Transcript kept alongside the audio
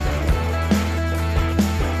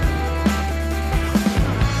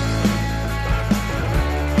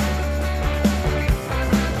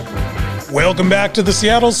Welcome back to the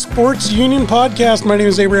Seattle Sports Union Podcast. My name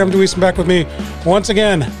is Abraham DeWeese, and back with me once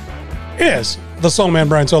again is the Soulman,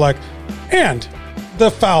 Brian Solack, and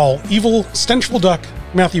the foul, evil, stenchful duck,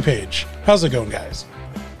 Matthew Paige. How's it going, guys?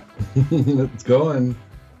 It's going.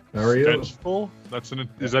 How are you? Stenchful?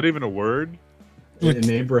 Is that even a word? In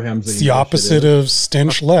Abraham's It's the opposite of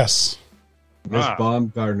stenchless. Miss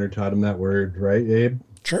Baumgartner taught him that word, right, Abe?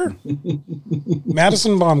 Sure.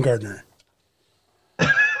 Madison Baumgartner.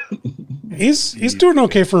 He's doing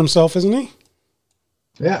okay for himself, isn't he?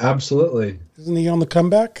 Yeah, absolutely. Isn't he on the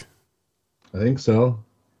comeback? I think so.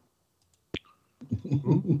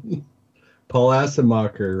 Paul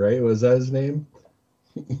Assemacher, right? Was that his name?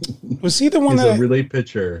 Was he the one He's that a relay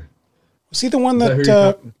pitcher? Was he the one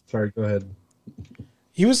that? Sorry, go ahead.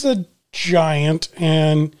 He was the Giant,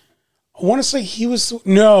 and I want to say he was.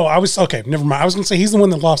 No, I was okay. Never mind. I was going to say he's the one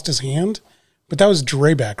that lost his hand, but that was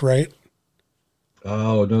Drayback, right?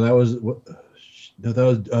 Oh no, that was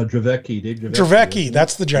Dravecki. Dave Dravecki.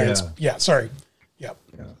 That's the Giants. Yeah, sorry. Yep.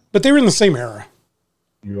 Yeah. But they were in the same era.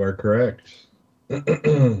 You are correct.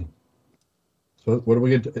 So what do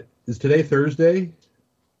we get? Is today Thursday?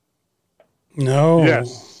 No.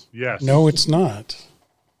 Yes. No, it's not.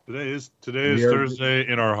 Today is Thursday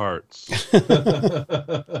in our hearts.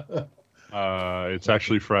 It's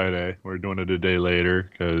actually Friday. We're doing it a day later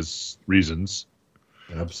because reasons.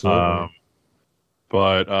 Absolutely.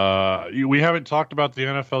 But we haven't talked about the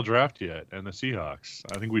NFL draft yet and the Seahawks.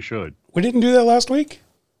 I think we should. We didn't do that last week?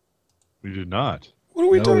 We did not. What are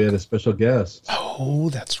we talking? We had a special guest. Oh,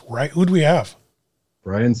 that's right. Who do we have?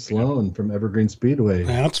 Brian Sloan from Evergreen Speedway.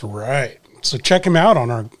 That's right. So check him out on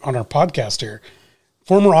our podcast here.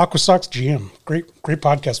 Former AquaSox GM. Great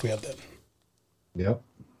podcast we had then. Yep.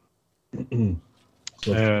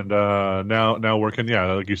 And now working,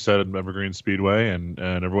 like you said, at Evergreen Speedway, and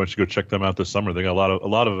everyone should go check them out this summer. They got a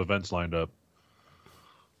lot of events lined up.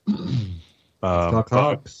 Talk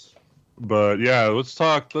Hawks. But yeah, let's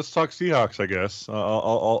talk Seahawks. I guess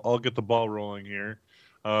I'll get the ball rolling here.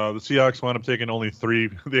 The Seahawks wound up taking only 3.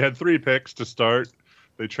 They had 3 picks to start.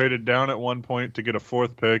 They traded down at one point to get a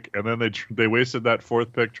 4th pick, and then they wasted that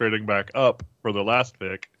 4th pick trading back up for the last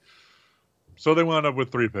pick. So they wound up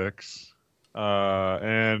with 3 picks.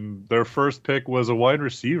 And their first pick was a wide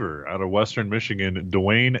receiver out of Western Michigan,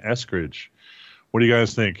 Dwayne Eskridge. What do you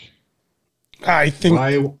guys think? I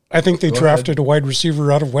think they drafted a wide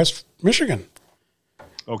receiver out of West Michigan.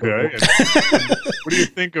 Okay. What do you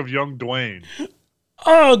think of young Dwayne?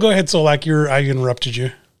 Oh, go ahead, Solack. I interrupted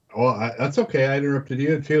you. Well, that's okay. I interrupted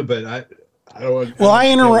you too, but I don't want. Well,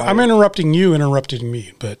 I'm interrupting you, interrupting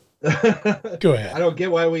me, but go ahead. I don't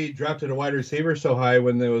get why we drafted a wide receiver so high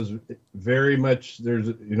when there was very much. There's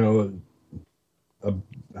I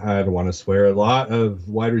don't want to swear, a lot of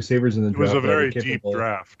wide receivers in the draft. It was a very deep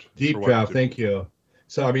draft. Deep draft. Thank you.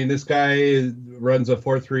 So I mean, this guy runs a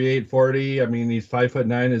 4.38 40. I mean, he's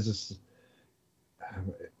 5'9". Is this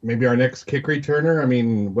maybe our next kick returner? I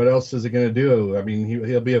mean, what else is it going to do? I mean,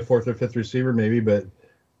 he'll be a 4th or 5th receiver maybe, but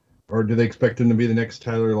or do they expect him to be the next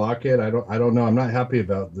Tyler Lockett? I don't know. I'm not happy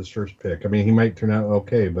about this first pick. I mean, he might turn out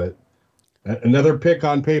okay, but another pick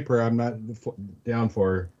on paper, I'm not down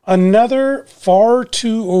for. Another far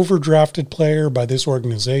too overdrafted player by this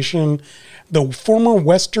organization. The former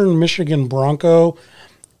Western Michigan Bronco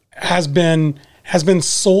has been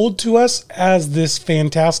sold to us as this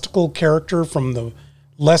fantastical character from the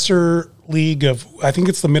lesser league of, I think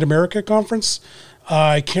it's the Mid-America Conference.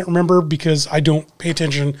 I can't remember because I don't pay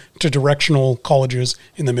attention to directional colleges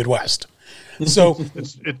in the Midwest. So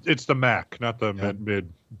it's the MAC, not the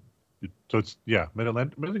mid. So it's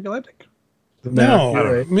Mid-Atlantic.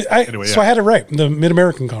 No, right. So I had it right. The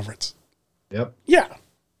Mid-American Conference. Yep. Yeah.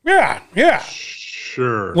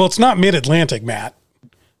 Sure. Well, it's not Mid-Atlantic, Matt.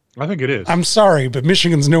 I think it is. I'm sorry, but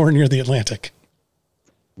Michigan's nowhere near the Atlantic.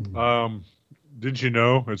 Didn't you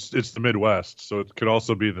know it's the Midwest, so it could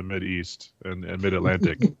also be the Mid-East and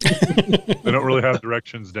Mid-Atlantic. They don't really have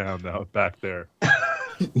directions down now back there.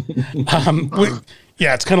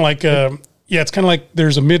 It's kind of like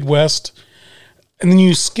there's a Midwest, and then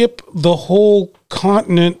you skip the whole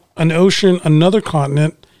continent, an ocean, another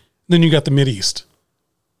continent, then you got the Mid-East.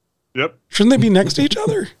 Yep. Shouldn't they be next to each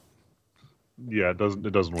other? Yeah, it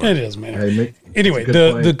doesn't work. It is, man. Anyway,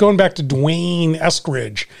 the going back to Dwayne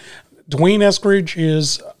Eskridge. Dwayne Eskridge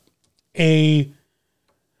is a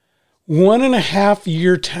 1.5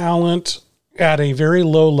 year talent at a very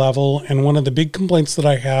low level. And one of the big complaints that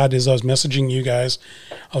I had is I was messaging you guys.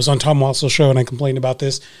 I was on Tom Watsell's show and I complained about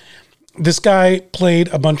this. This guy played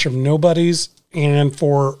a bunch of nobodies, and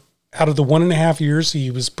for out of the 1.5 years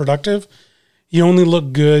he was productive, he only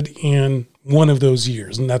looked good in one of those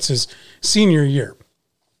years, and that's his senior year.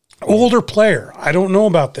 Older player. I don't know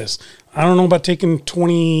about this. I don't know about taking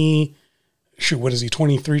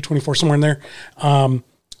 23, 24, somewhere in there. I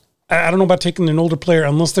don't know about taking an older player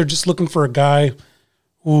unless they're just looking for a guy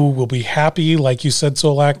who will be happy, like you said,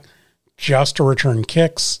 Solack, just to return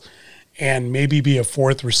kicks and maybe be a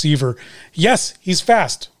fourth receiver. Yes, he's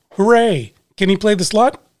fast. Hooray. Can he play the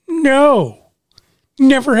slot? No.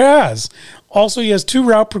 Never has. Also, he has 2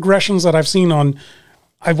 route progressions that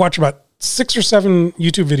I've watched about 6 or 7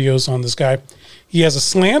 YouTube videos on this guy. He has a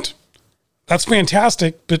slant. That's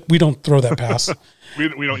fantastic, but we don't throw that pass. we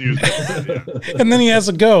don't use that. Yeah. And then he has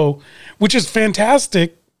a go, which is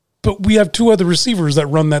fantastic, but we have 2 other receivers that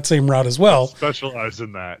run that same route as well. Specialize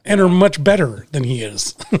in that. And are much better than he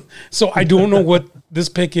is. So I don't know what this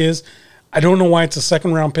pick is. I don't know why it's a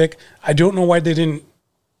second-round pick. I don't know why they didn't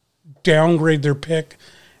downgrade their pick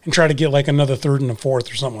and try to get like another 3rd and a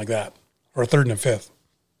 4th or something like that, or a 3rd and a 5th.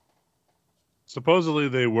 Supposedly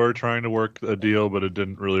they were trying to work a deal, but it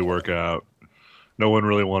didn't really work out. No one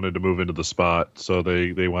really wanted to move into the spot, so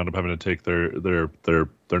they wound up having to take their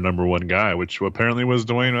number one guy, which apparently was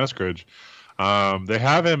Dwayne Eskridge. They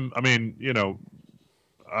have him. I mean, you know,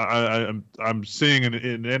 I'm seeing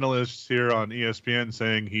an analyst here on ESPN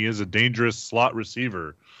saying he is a dangerous slot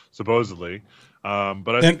receiver, supposedly.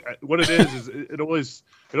 But I think what it is it always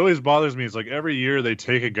bothers me. It's like every year they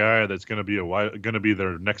take a guy that's going to be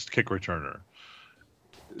their next kick returner.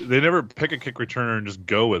 They never pick a kick returner and just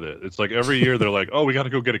go with it. It's like every year they're like, oh, we got to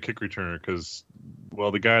go get a kick returner because, well,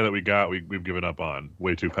 the guy that we got, we've given up on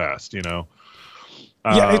way too fast, you know?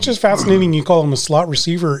 Yeah, it's just fascinating. You call him a slot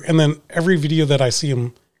receiver, and then every video that I see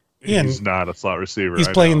him in, he's not a slot receiver. He's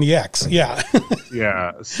playing the X. Yeah.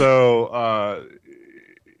 Yeah. So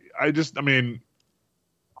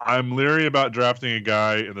I'm leery about drafting a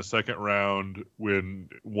guy in the second round when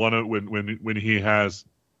one of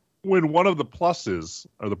the pluses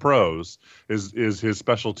or the pros is his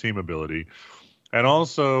special team ability, and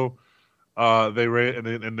also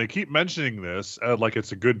they keep mentioning this like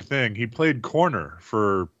it's a good thing. He played corner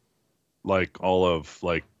for like all of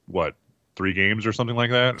like what 3 games or something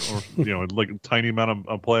like that, or you know, like a tiny amount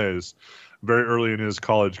of plays very early in his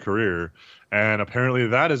college career. And apparently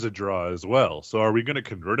that is a draw as well. So are we going to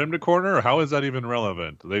convert him to corner, or how is that even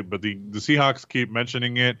relevant? But the Seahawks keep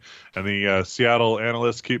mentioning it, and the Seattle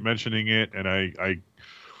analysts keep mentioning it, and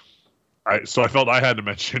so I felt I had to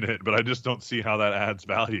mention it, but I just don't see how that adds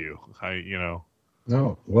value.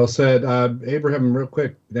 No, well said. Abraham, real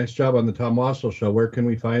quick, nice job on the Tom Wassel show. Where can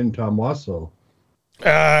we find Tom Wassel?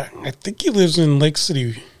 I think he lives in Lake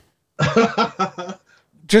City.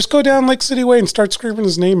 Just go down Lake City Way and start screaming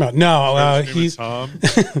his name out. No, he's Tom.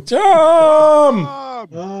 Tom.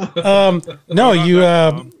 No,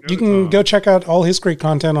 you can go check out all his great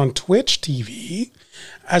content on Twitch TV,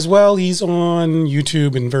 as well. He's on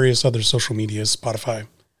YouTube and various other social medias, Spotify.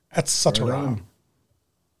 That's such a round.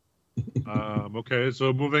 Okay,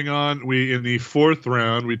 so moving on, in the 4th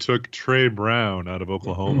round we took Trey Brown out of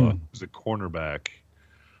Oklahoma. He's a cornerback.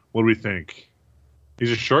 What do we think?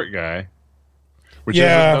 He's a short guy. Which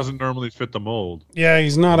doesn't normally fit the mold. Yeah,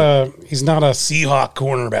 he's not a Seahawk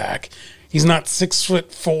cornerback. He's not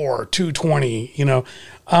 6'4", 220. You know,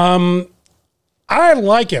 I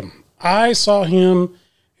like him. I saw him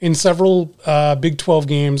in several Big 12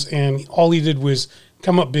 games, and all he did was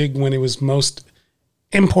come up big when it was most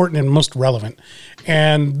important and most relevant.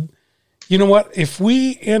 And you know what? If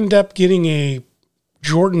we end up getting a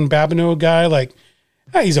Jordan Babineau guy, like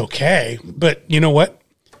he's okay, but you know what?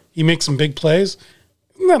 He makes some big plays.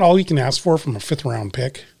 Isn't that all you can ask for from a 5th round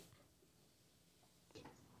pick?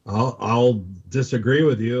 I'll disagree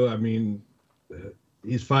with you. I mean,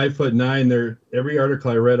 he's 5'9". Every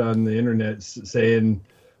article I read on the internet saying,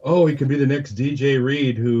 "Oh, he could be the next DJ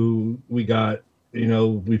Reed, who we got. You know,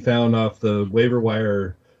 we found off the waiver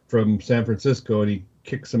wire from San Francisco, and he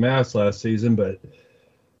kicked some ass last season." But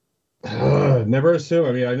never assume.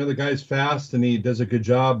 I mean, I know the guy's fast and he does a good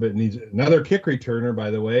job, and he's another kick returner, by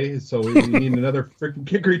the way. So we need another freaking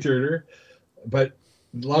kick returner. But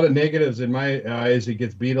a lot of negatives in my eyes. He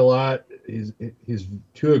gets beat a lot. He's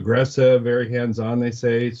too aggressive, very hands-on, they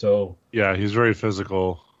say. So yeah, he's very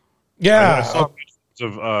physical. Yeah, I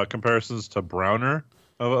saw comparisons to Browner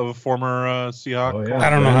of a former Seahawk. Oh, yeah. I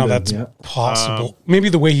don't know how that's possible. Maybe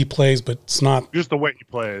the way he plays, but it's not. Just the way he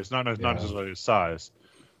plays, not necessarily his size.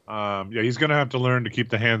 He's going to have to learn to keep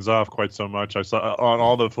the hands off quite so much. I saw on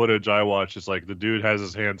all the footage I watched, it's like the dude has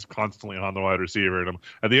his hands constantly on the wide receiver. And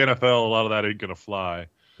at the NFL, a lot of that ain't going to fly.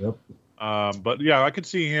 Yep. But yeah, I could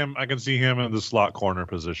see him in the slot corner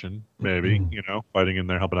position, maybe, fighting in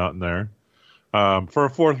there, helping out in there. For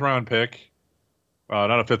a 4th round pick,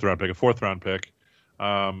 not a 5th round pick, a 4th round pick.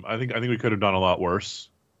 I think we could have done a lot worse.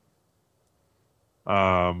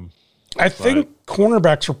 I think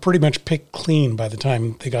cornerbacks were pretty much picked clean by the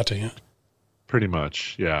time they got to him. Pretty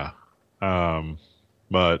much, yeah.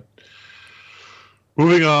 But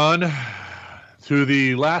moving on to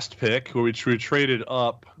the last pick, which we traded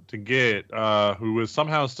up to get, who was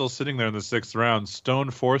somehow still sitting there in the 6th round,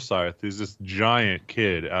 Stone Forsythe. He's this giant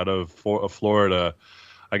kid out of Florida.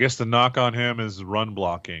 I guess the knock on him is run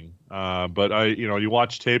blocking. But you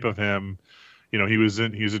watch tape of him. He was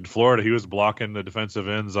in Florida. He was blocking the defensive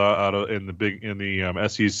ends in the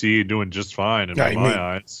SEC, doing just fine in my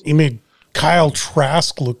eyes. He made Kyle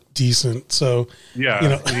Trask look decent. So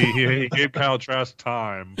yeah, he gave Kyle Trask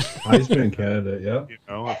time. Heisman candidate, yeah.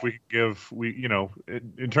 If we give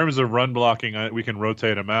in terms of run blocking, we can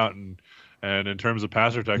rotate him out, and in terms of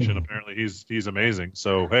pass protection, apparently he's amazing.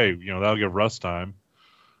 So hey, that'll give Russ time.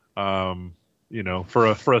 For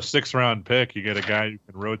a 6th round pick, you get a guy you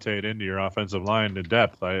can rotate into your offensive line to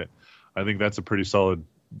depth. I think that's a pretty solid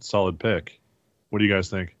pick. What do you guys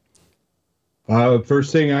think?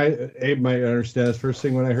 First thing Abe might understand is first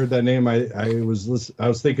thing when I heard that name, I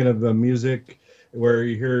was thinking of the music where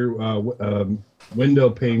you hear window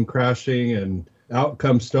pane crashing and out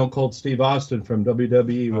comes Stone Cold Steve Austin from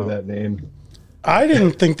WWE with that name. I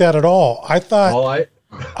didn't think that at all. I thought.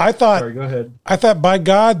 Sorry, go ahead. I thought, by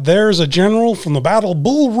God, there's a general from the Battle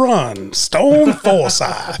Bull Run, Stone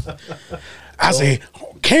Forsythe, as he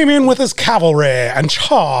came in with his cavalry and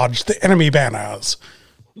charged the enemy banners.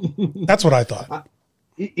 That's what I thought.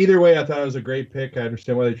 Either way, I thought it was a great pick. I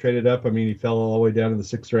understand why they traded up. I mean, he fell all the way down to the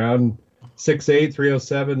 6th round. 6'8",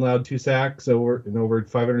 307, allowed 2 sacks, over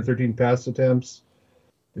 513 pass attempts.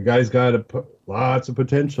 The guy's got lots of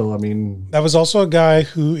potential. I mean, that was also a guy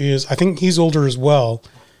who I think he's older as well,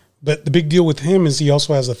 but the big deal with him is he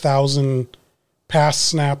also has 1,000 pass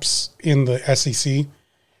snaps in the SEC.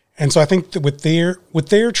 And so I think that what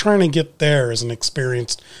they're trying to get there is an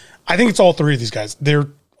experienced, I think it's all 3 of these guys. They're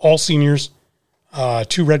all seniors, 2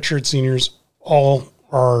 redshirt seniors, all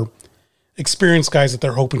are experienced guys that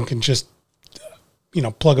they're hoping can just,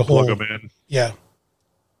 plug a hole. Plug them in. Yeah.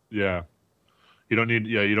 Yeah. You don't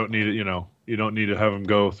need to have them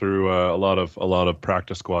go through a lot of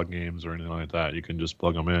practice squad games or anything like that. You can just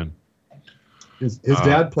plug them in. His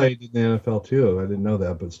dad played in the NFL too. I didn't know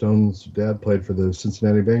that, but Stone's dad played for the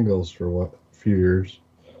Cincinnati Bengals for a few years.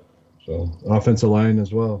 So offensive line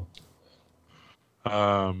as well.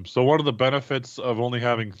 So one of the benefits of only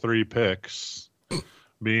having 3 picks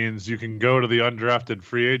means you can go to the undrafted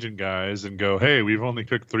free agent guys and go, hey, we've only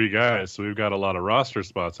picked 3 guys, so we've got a lot of roster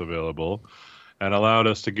spots available. And allowed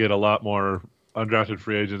us to get a lot more undrafted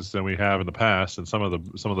free agents than we have in the past, and some of the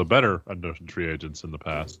better undrafted free agents in the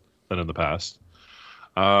past.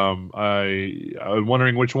 I'm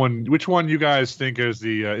wondering which one you guys think is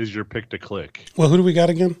your pick to click. Well, who do we got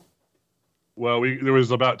again? Well, there was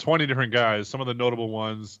about 20 different guys. Some of the notable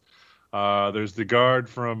ones. There's the guard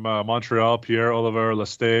from Montreal, Pierre-Olivier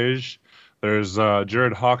Lestage. There's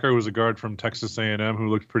Jared Hawker, who was a guard from Texas A&M, who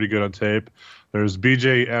looked pretty good on tape. There's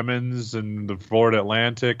B.J. Emmons and the Florida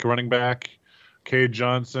Atlantic running back. Cade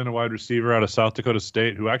Johnson, a wide receiver out of South Dakota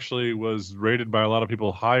State, who actually was rated by a lot of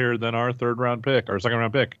people higher than our 2nd round pick.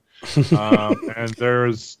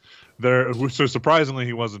 And so surprisingly,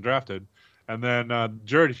 he wasn't drafted. And then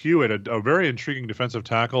Jared Hewitt, a very intriguing defensive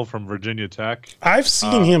tackle from Virginia Tech. I've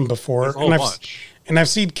seen him before, and I've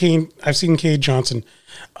seen Cade Johnson.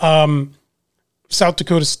 South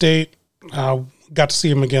Dakota State, got to see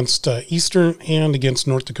him against Eastern and against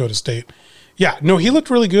North Dakota State. Yeah, no, he looked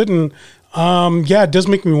really good, and it does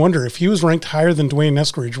make me wonder if he was ranked higher than Dwayne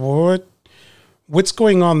Eskridge. What's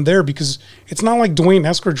going on there? Because it's not like Dwayne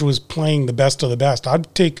Eskridge was playing the best of the best.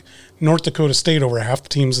 I'd take North Dakota State over half the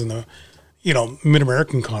teams in the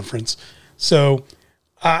Mid-American Conference. So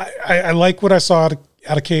I like what I saw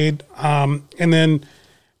out of Cade. And then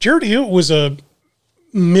Jared Hewitt was a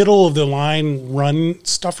middle of the line run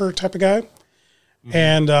stuffer type of guy. Mm-hmm.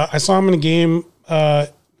 And I saw him in a game,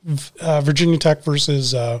 Virginia Tech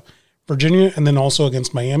versus Virginia, and then also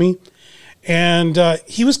against Miami. And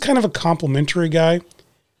he was kind of a complimentary guy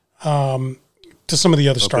to some of the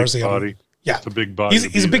other stars. Big body. Yeah. It's a big body.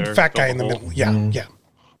 He's a big fat guy in the middle. Yeah, yeah.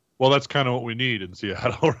 Well, that's kind of what we need in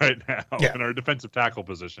Seattle right now in our defensive tackle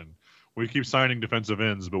position. We keep signing defensive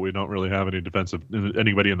ends, but we don't really have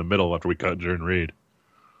anybody in the middle after we cut Jordan Reed.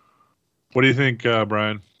 What do you think,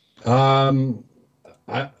 Brian?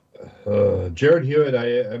 Jared Hewitt,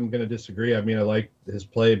 I'm going to disagree. I mean, I like his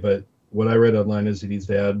play, but what I read online is he needs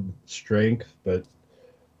to add strength, but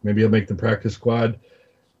maybe he'll make the practice squad.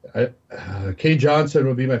 Kay Johnson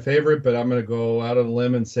would be my favorite, but I'm going to go out on a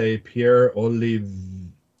limb and say Olivier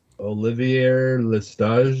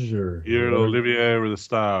Lestage or Olivier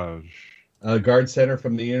Lestage. Guard center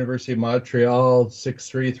from the University of Montreal,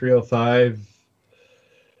 6'3", 305.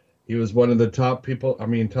 He was one of the top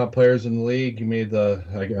players in the league. He made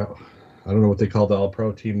I don't know what they call the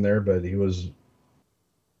All-Pro team there, but he was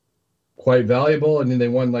quite valuable. And then they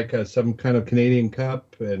won some kind of Canadian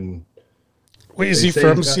Cup. And wait, is he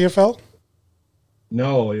from CFL?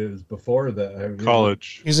 No, it was before that.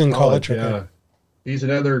 College. He's in college. Yeah, okay. He's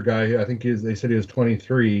another guy. I think they said he was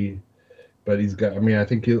 23, but he's got. I mean, I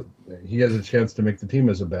think he has a chance to make the team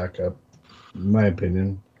as a backup, in my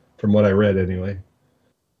opinion, from what I read anyway.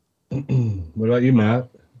 What about you, Matt?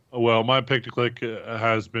 Well, my pick to click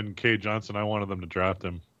has been Kay Johnson. I wanted them to draft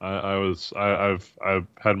him. I've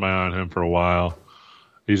had my eye on him for a while.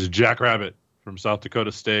 He's a jackrabbit from South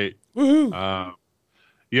Dakota State. Woohoo!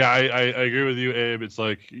 Yeah, I agree with you, Abe. It's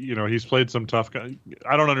like, he's played some tough guy.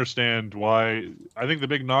 I don't understand why. I think the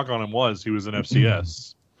big knock on him was he was an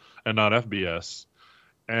FCS and not FBS.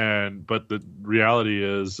 But the reality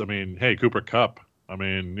is, I mean, hey, Cooper Kupp. I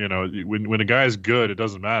mean, when a guy's good, it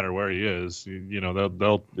doesn't matter where he is.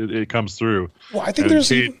 It comes through. Well, I think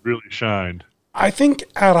Cade really shined. I think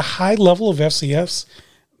at a high level of FCS,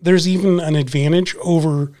 there's even an advantage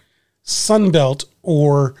over Sunbelt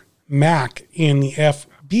or MAC in the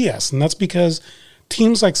FBS, and that's because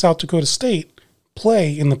teams like South Dakota State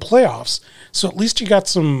play in the playoffs. So at least you got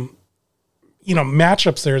some,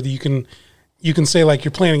 matchups there that you can say like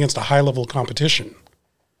you're playing against a high level of competition.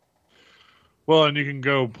 Well, and you can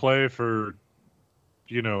go play for,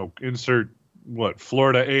 insert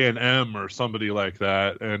Florida A&M or somebody like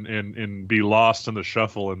that, and be lost in the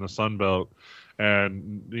shuffle in the Sun Belt,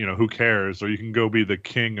 and who cares? Or you can go be the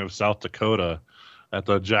king of South Dakota at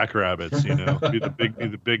the Jackrabbits, be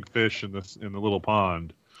the big fish in the little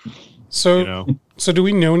pond. So do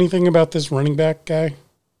we know anything about this running back guy?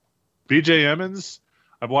 B.J. Emmons.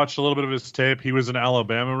 I've watched a little bit of his tape. He was an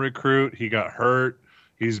Alabama recruit. He got hurt.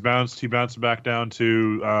 He bounced back down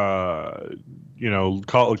to,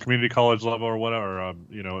 community college level or whatever,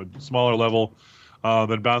 smaller level,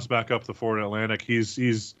 then bounced back up to Florida Atlantic.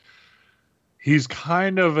 He's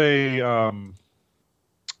kind of a,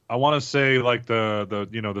 I want to say like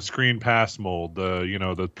the screen pass mold,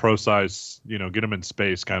 the pro size, get him in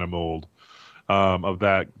space kind of mold, of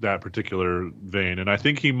that particular vein. And I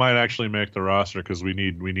think he might actually make the roster because we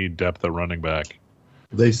need depth at running back.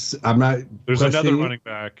 There's another running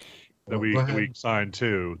back that we signed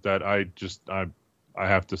too that I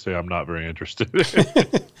have to say I'm not very interested in.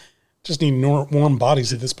 Just need warm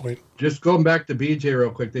bodies at this point. Just going back to BJ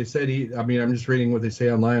real quick, they said I'm just reading what they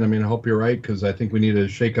say online. I mean, I hope you're right because I think we need a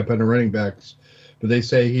shake up on the running backs. But they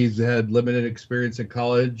say he's had limited experience in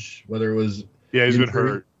college, whether it was he's been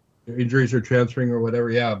hurt, injuries or transferring or whatever.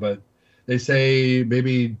 Yeah, but they say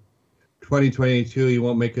maybe 2022 he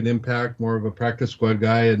won't make an impact, more of a practice squad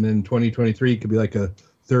guy, and then 2023 he could be like a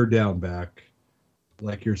third down back,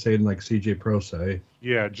 like you're saying, like CJ Prosay.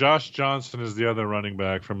 Yeah, Josh Johnson is the other running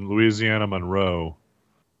back from Louisiana Monroe.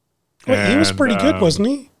 Well, he was pretty good, wasn't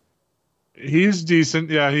he? He's decent.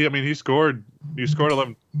 Yeah, he scored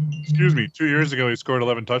 11. 2 years ago he scored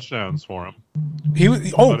 11 touchdowns for him. He was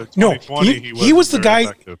the guy.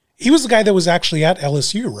 Effective. He was the guy that was actually at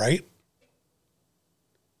LSU, right?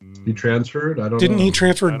 He transferred? Didn't he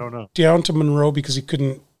transfer I don't know. down to Monroe because he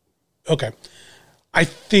couldn't? Okay. I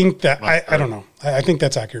think that, I don't know. I think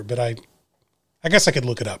that's accurate, but I guess I could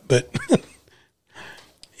look it up, but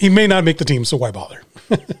he may not make the team, so why bother?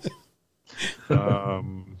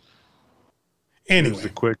 Anyway. A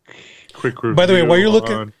quick review. By the way, while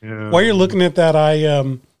you're looking at that,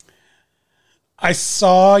 I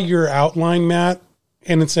saw your outline, Matt,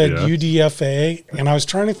 and it said UDFA, and I was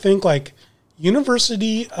trying to think like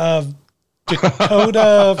University of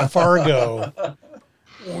Dakota Fargo.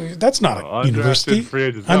 That's not a university. Free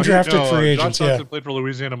agents. Undrafted free agents. John Johnson played for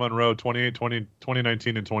Louisiana Monroe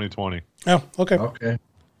 2019 and 2020. Oh, okay. Okay.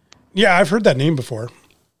 Yeah, I've heard that name before.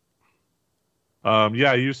 He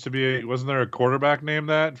used to be. Wasn't there a quarterback named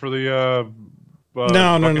that for the?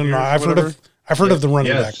 No. I've heard of the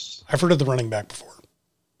running back. I've heard of the running back before.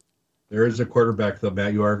 There is a quarterback though,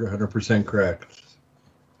 Matt. You are 100% correct.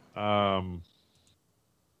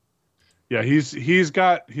 He's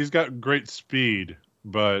got great speed,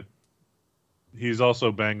 but he's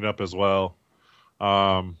also banged up as well.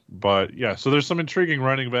 So there's some intriguing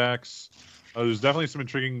running backs. There's definitely some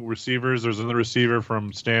intriguing receivers. There's another receiver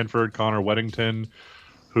from Stanford, Connor Weddington,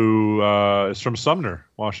 who is from Sumner,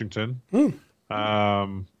 Washington.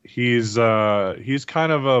 He's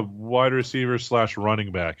kind of a wide receiver /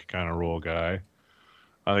 running back kind of role guy.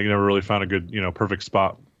 I think never really found a good, perfect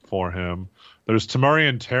spot for him. There's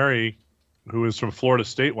Tamarian Terry, who is from Florida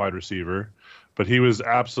State wide receiver, but he was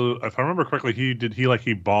absolute. If I remember correctly,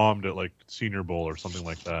 he bombed at like Senior Bowl or something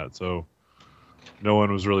like that. So no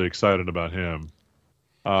one was really excited about him.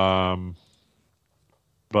 But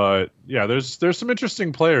yeah, there's some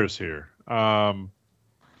interesting players here.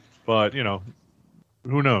 But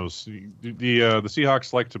who knows? The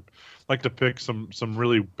Seahawks like to pick some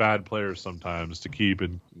really bad players sometimes to keep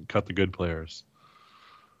and cut the good players.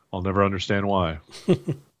 I'll never understand why.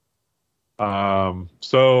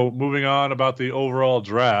 So moving on about the overall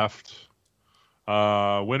draft,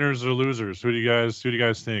 winners or losers? Who do you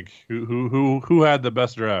guys think? Who had the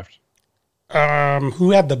best draft?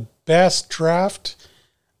 Who had the best draft?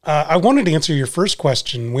 I wanted to answer your first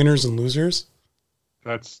question, winners and losers.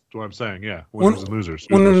 That's what I'm saying, yeah. Winners and losers.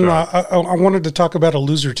 No. I wanted to talk about a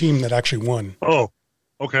loser team that actually won. Oh,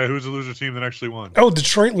 okay. Who's the loser team that actually won? Oh,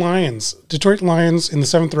 Detroit Lions. Detroit Lions in the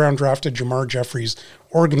 7th round drafted Jamar Jeffries,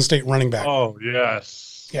 Oregon State running back. Oh,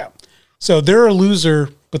 yes. Yeah. So they're a loser,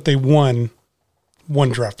 but they won one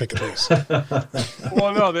draft pick at least.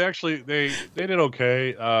 Well, no, they did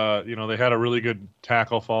okay. They had a really good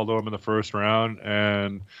tackle fall to them in the first round,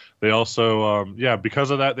 and they also, because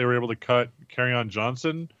of that, they were able to cut Kerryon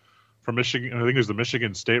Johnson from Michigan. I think it was the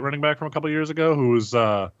Michigan State running back from a couple of years ago, who's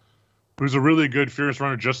a really good fierce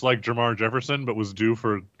runner, just like Jamar Jefferson, but was due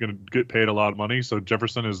for going to get paid a lot of money. So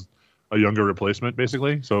Jefferson is a younger replacement,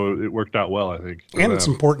 basically. So it worked out well, I think. And it's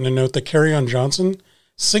important to note that Kerryon Johnson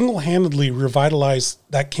single-handedly revitalized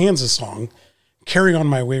that Kansas song, "Carry On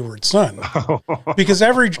My Wayward Son," because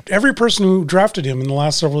every person who drafted him in the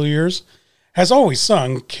last several years has always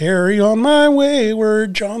sung "Carry On My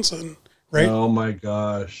Wayward Johnson," right? Oh my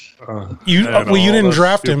gosh! You didn't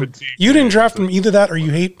draft him. You didn't draft him. Either that, or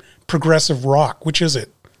you hate progressive rock. Which is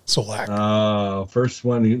it, Solack? First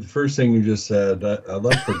thing you just said. I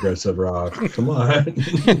love progressive rock. Come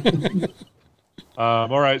on.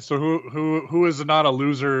 All right, so who is not a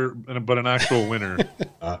loser but an actual winner?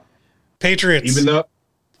 Patriots. Even though,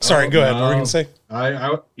 sorry, go ahead. What were you going to say?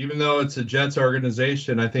 I even though it's a Jets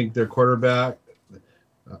organization, I think their quarterback.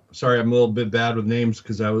 Sorry, I'm a little bit bad with names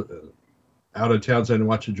because I was out of town, so I didn't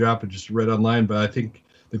watch the draft. I just read online, but I think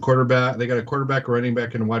the quarterback. They got a quarterback, a running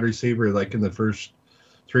back, and a wide receiver like in the first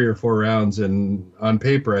 3 or 4 rounds, and on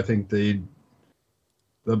paper, I think they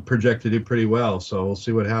projected it pretty well, so we'll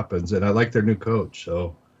see what happens. And I like their new coach.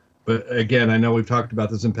 So, but again, I know we've talked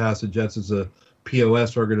about this in past. The Jets is a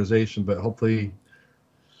POS organization, but hopefully,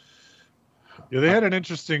 they had an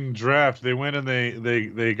interesting draft. They went and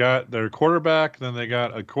they got their quarterback, then they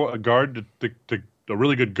got a guard to a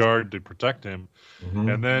really good guard to protect him,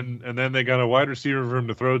 and then they got a wide receiver for him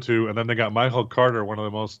to throw to, and then they got Michael Carter, one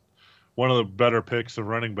of the better picks of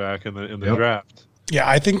running back in the draft. Yeah,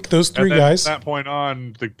 I think those three guys. From that point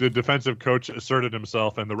on, the defensive coach asserted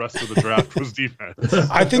himself, and the rest of the draft was defense.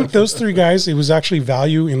 I think those three guys, it was actually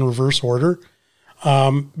value in reverse order,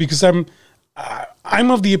 because I'm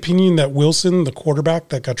of the opinion that Wilson, the quarterback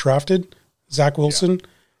that got drafted, Zach Wilson,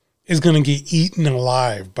 is going to get eaten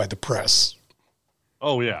alive by the press.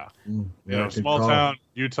 Oh yeah, small town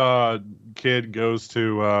Utah kid goes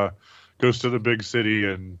to the big city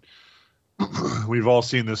and. We've all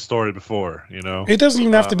seen this story before, It doesn't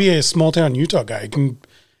even have to be a small town Utah guy.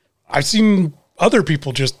 I've seen other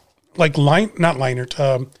people just like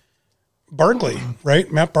Barkley,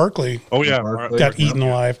 right? Matt Barkley. Oh yeah, got eaten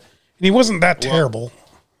alive, and he wasn't that terrible.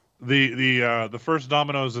 The first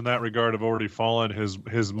dominoes in that regard have already fallen.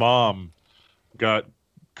 His mom got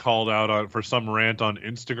called out for some rant on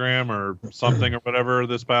Instagram or something or whatever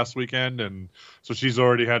this past weekend, and so she's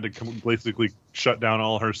already had to basically shut down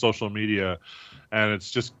all her social media, and it's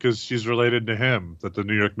just because she's related to him that the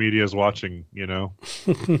New York media is watching. They're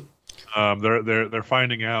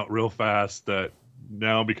finding out real fast that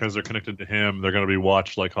now because they're connected to him, they're going to be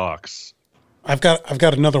watched like hawks. I've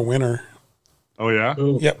got another winner. Oh yeah,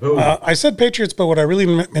 yep. I said Patriots, but what I really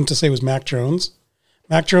meant to say was Mac Jones.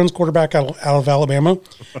 Mac Jones, quarterback out of Alabama,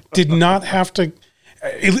 did not have to.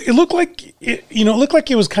 It looked like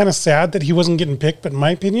it was kind of sad that he wasn't getting picked. But in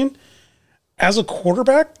my opinion, as a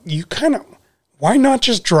quarterback, why not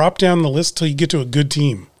just drop down the list till you get to a good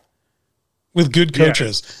team with good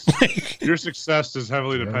coaches? Yes. Your success is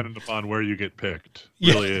heavily dependent upon where you get picked.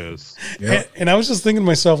 It really is. Yeah. And I was just thinking to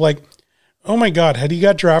myself, like, oh my God, had he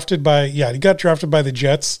got drafted by the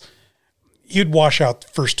Jets, he'd wash out the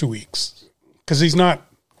first 2 weeks. Because he's not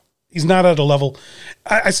at a level.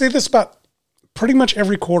 I say this about pretty much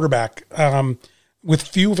every quarterback. with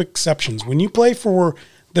few exceptions, when you play for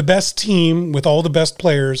the best team with all the best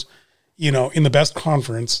players, in the best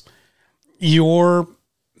conference, you're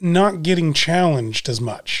not getting challenged as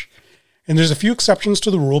much. And there's a few exceptions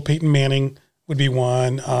to the rule. Peyton Manning would be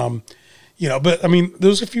one. But I mean,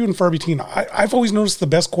 those are few and far between. I've always noticed the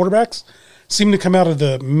best quarterbacks seem to come out of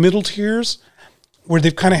the middle tiers where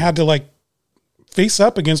they've kind of had to like face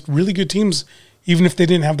up against really good teams, even if they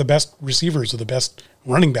didn't have the best receivers or the best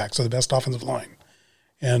running backs or the best offensive line.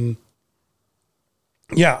 And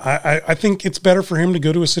yeah, I think it's better for him to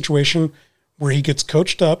go to a situation where he gets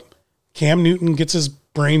coached up, Cam Newton gets his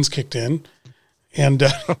brains kicked in, and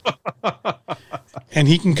and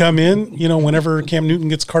he can come in, whenever Cam Newton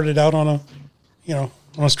gets carted out on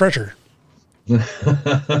a stretcher. Come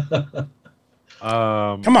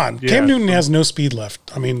on, yeah, Cam Newton has no speed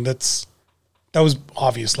left. I mean, that was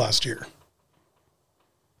obvious last year.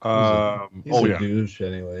 He's a douche,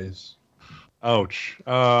 anyways. Ouch.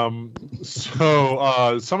 So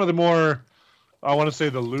some of the more, I want to say,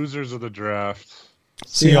 the losers of the draft.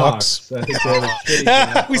 Seahawks. I think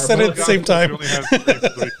they we said it at the same time.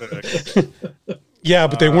 Yeah,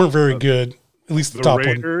 but they weren't very good. At least the top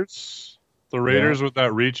Raiders. The Raiders with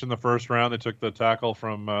that reach in the first round, they took the tackle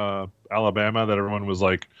from Alabama that everyone was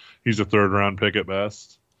like, he's a third round pick at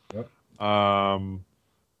best. Yep.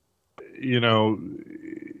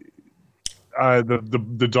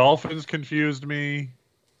 The Dolphins confused me.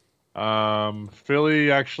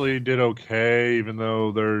 Philly actually did okay, even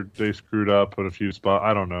though they screwed up at a few spots.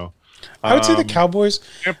 I don't know. I would say the Cowboys.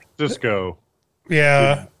 San Francisco.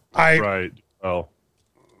 Yeah, right. Well,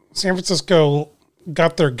 San Francisco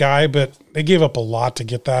got their guy, but they gave up a lot to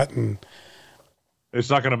get that, and it's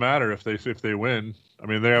not going to matter if they win. I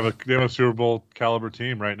mean, they have a Super Bowl caliber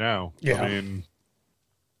team right now. Yeah. I mean,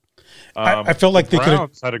 I felt like the they could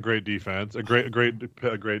have had a great defense, a great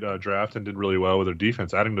draft, and did really well with their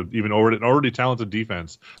defense. Adding to even already talented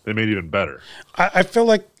defense, they made even better. I feel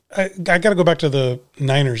like I got to go back to the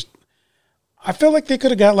Niners. I feel like they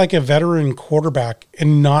could have got like a veteran quarterback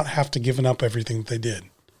and not have to given up everything that they did.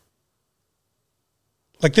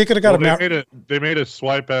 Like they could have got They made a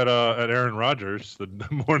swipe at Aaron Rodgers the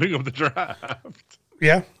morning of the draft.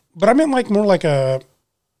 Yeah, but I meant like more like a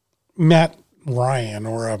Matt Ryan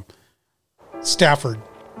or a Stafford.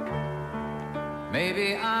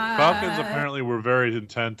 Falcons apparently were very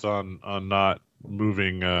intent on not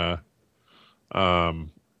moving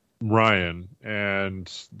Ryan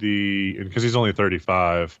because he's only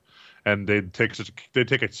 35, and they'd take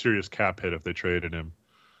a serious cap hit if they traded him.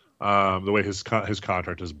 The way his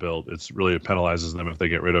contract is built, it penalizes them if they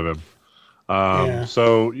get rid of him.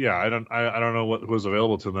 So yeah, I don't know what was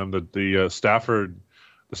available to them. The Stafford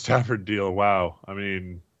deal. Wow, I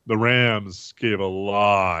mean, the Rams gave a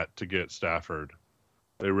lot to get Stafford.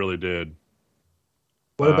 They really did.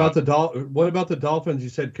 What about the Dolphins? You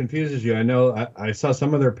said confuses you. I know I saw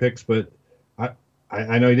some of their picks, but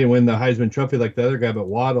I know he didn't win the Heisman Trophy like the other guy, but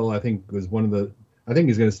Waddle I think was I think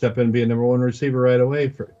he's going to step in and be a number one receiver right away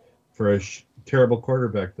for a terrible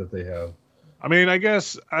quarterback that they have. I mean, I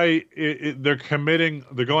guess they're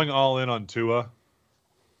going all in on Tua,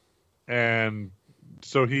 and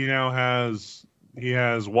so he now has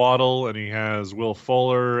Waddle, and he has Will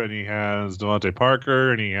Fuller, and he has Devontae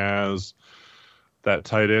Parker, and he has that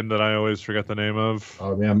tight end that I always forget the name of.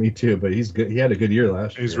 Oh yeah, me too. But he's good. He had a good year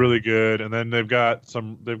last year. He's really good, and then they've got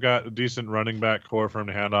a decent running back core for him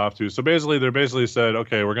to hand off to. So they said,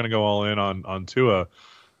 okay, we're going to go all in on Tua.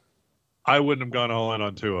 I wouldn't have gone all in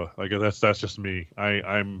on Tua. Like that's just me.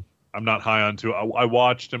 I'm not high on Tua. I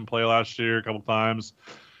watched him play last year a couple times,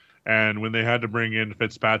 and when they had to bring in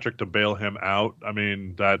Fitzpatrick to bail him out, I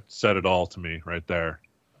mean that said it all to me right there.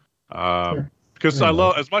 Because I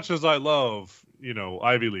love, as much as I love,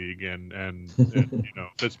 Ivy League and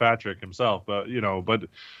Fitzpatrick himself, but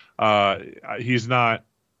he's not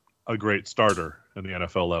a great starter in the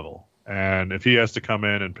NFL level. And if he has to come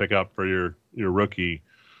in and pick up for your rookie,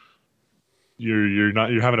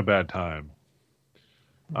 you're having a bad time.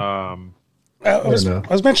 I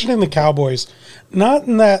was mentioning the Cowboys, not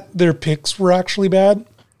in that their picks were actually bad.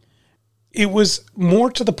 It was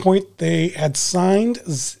more to the point they had signed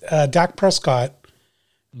Dak Prescott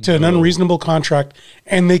to an unreasonable contract,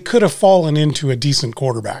 and they could have fallen into a decent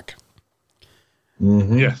quarterback.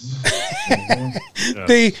 Mm-hmm. Yes. Mm-hmm.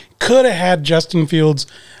 They could have had Justin Fields.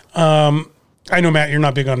 I know, Matt, you're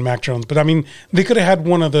not big on Mac Jones, but I mean, they could have had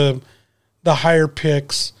one of the higher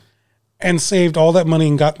picks and saved all that money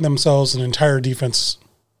and gotten themselves an entire defense.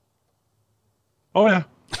 Oh yeah.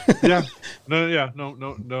 Yeah. No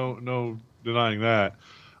denying that.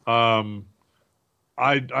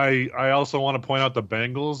 I also want to point out the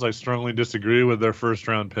Bengals. I strongly disagree with their first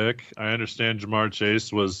round pick. I understand Jamar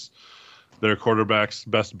Chase was their quarterback's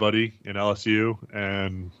best buddy in LSU,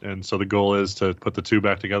 and so the goal is to put the two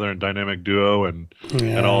back together in dynamic duo and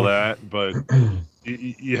all that. But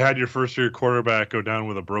you had your first year quarterback go down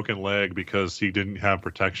with a broken leg because he didn't have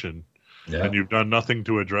protection, and you've done nothing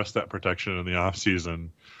to address that protection in the offseason.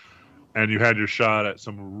 And you had your shot at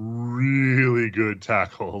some really good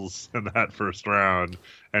tackles in that first round,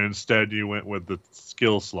 and instead you went with the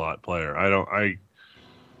skill slot player.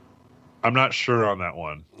 I'm not sure on that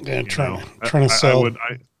one. Yeah, trying to sell.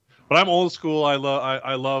 But I'm old school. I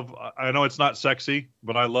love. I know it's not sexy,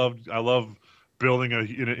 but I love building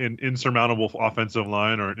an insurmountable offensive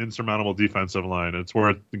line or an insurmountable defensive line. It's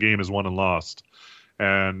where the game is won and lost,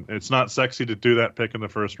 and it's not sexy to do that pick in the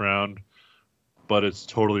first round, but it's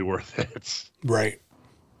totally worth it. Right.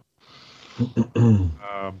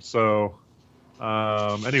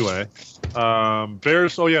 Anyway,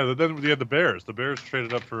 Bears. Oh yeah, then we had the Bears. The Bears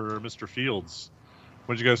traded up for Mr. Fields.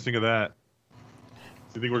 What did you guys think of that?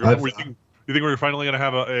 Do you think we're finally going to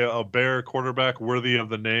have a Bear quarterback worthy of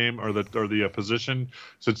the name or the position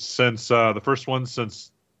since the first one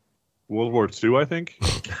since World War II? I think.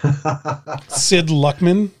 Sid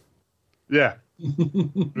Luckman. Yeah.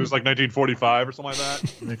 It was like 1945 or something like that.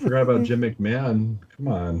 I forgot about Jim McMahon. Come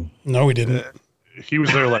on. No, he didn't. He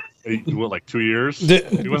was there like 2 years?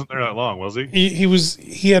 He wasn't there that long, was he?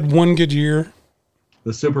 He had one good year.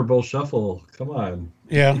 The Super Bowl shuffle. Come on.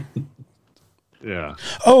 Yeah. Yeah.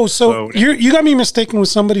 Oh, so you got me mistaken with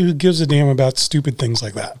somebody who gives a damn about stupid things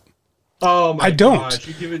like that. Oh my I don't. gosh,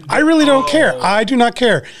 I really don't care. I do not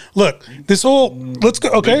care. Look, this whole let's go.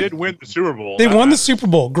 Okay, they did win the Super Bowl. They won the Super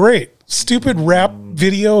Bowl. Great. Stupid rap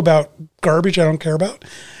video about garbage I don't care about.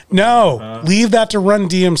 No, leave that to Run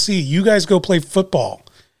DMC. You guys go play football.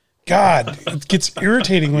 God, it gets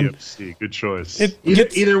irritating when. DMC, good choice.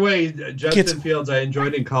 Either way, Justin Fields, I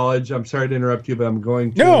enjoyed in college. I'm sorry to interrupt you, but I'm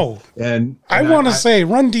going to. No, and I want to say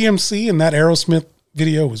Run DMC and that Aerosmith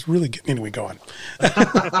video was really good. Anyway, go on.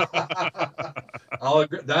 I'll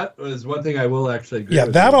agree. That was one thing I will actually agree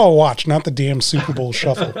with that you. I'll watch, not the damn Super Bowl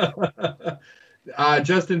shuffle.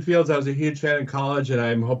 Justin Fields, I was a huge fan in college, and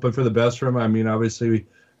I'm hoping for the best for him. I mean, obviously, we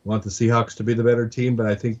want the Seahawks to be the better team, but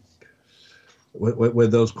I think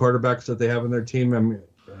with those quarterbacks that they have in their team, I mean,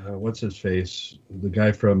 what's his face? The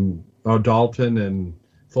guy from Dalton and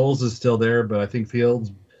Foles is still there, but I think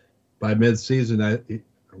Fields by mid-season,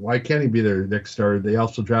 why can't he be their next starter? They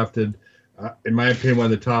also drafted, in my opinion, one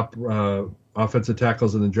of the top offensive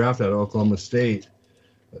tackles in the draft out of Oklahoma State,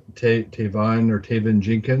 Taven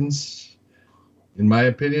Jenkins, in my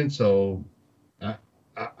opinion. So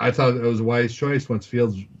I thought it was a wise choice once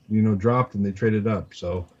Fields, dropped and they traded up.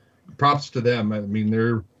 So props to them. I mean,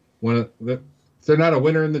 they're if they're not a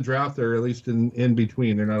winner in the draft, they're at least in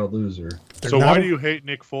between. They're not a loser. So why do you hate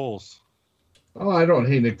Nick Foles? Oh, I don't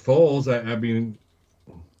hate Nick Foles. I mean,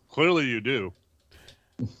 clearly you do.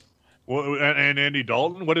 Well, and Andy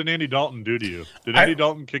Dalton? What did Andy Dalton do to you? Did Andy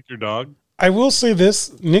Dalton kick your dog? I will say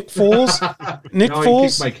this: Nick Foles. He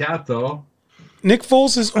kicked my cat though. Nick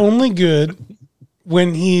Foles is only good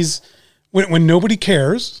when when nobody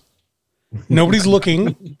cares, nobody's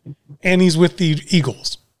looking, and he's with the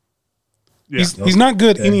Eagles. Yeah, he's not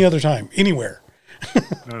good any other time, anywhere.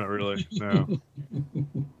 No, not really. No.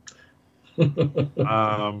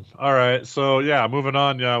 All right. So yeah, moving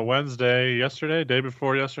on. Yeah, day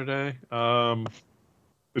before yesterday.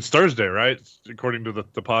 It's Thursday, right? According to the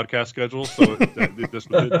podcast schedule. So this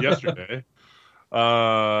was yesterday.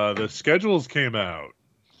 The schedules came out.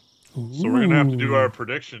 Ooh. So we're gonna have to do our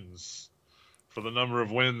predictions for the number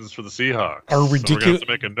of wins for the Seahawks. Are ridiculous. So we're gonna have to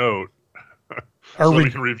make a note. So we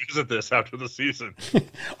can revisit this after the season.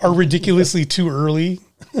 Are ridiculously too early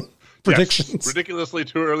predictions? Yes, ridiculously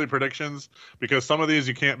too early predictions, because some of these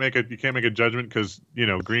you can't make a judgment because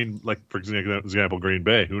for example, Green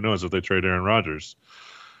Bay. Who knows if they trade Aaron Rodgers?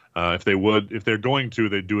 If they're going to,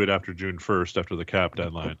 they'd do it after June 1st, after the cap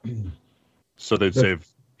deadline. So they'd save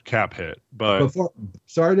cap hit. But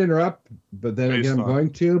sorry to interrupt, but then again, I'm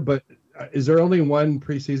going to. But is there only one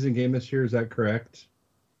preseason game this year? Is that correct?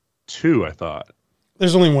 2, I thought.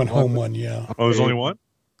 There's only one home one, yeah. Oh, there's only one?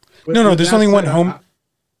 No, there's only one home.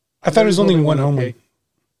 I thought it was only one home one.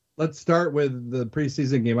 Let's start with the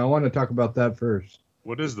preseason game. I want to talk about that first.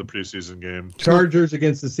 What is the preseason game? Chargers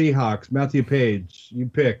against the Seahawks. Matthew Paige, you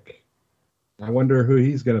pick. I wonder who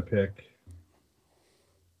he's going to pick.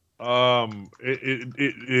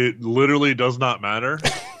 It literally does not matter.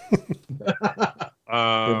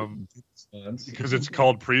 Because it's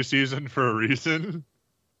called preseason for a reason.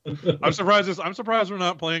 I'm surprised we're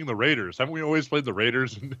not playing the Raiders. Haven't we always played the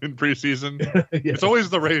Raiders in preseason? Yes. It's always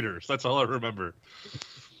the Raiders. That's all I remember.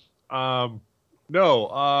 No,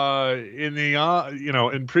 in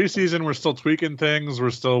preseason we're still tweaking things. We're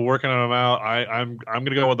still working them out. I'm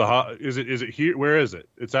gonna go with the Is it here? Where is it?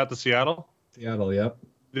 It's at the Seattle. Seattle, yep.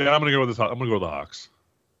 Yeah, I'm gonna go with this. I'm gonna go with the Hawks.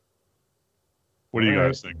 What do you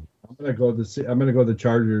guys think? I'm gonna go with the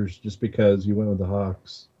Chargers just because you went with the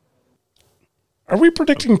Hawks. Are we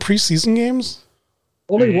predicting preseason games?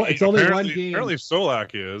 Only one. It's only one game. Apparently,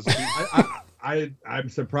 Solack is. I'm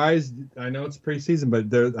surprised. I know it's preseason,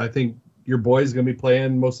 but I think your boy's going to be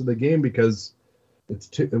playing most of the game because it's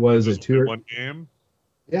two. What is it? One game.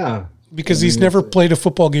 Yeah, because he's never played a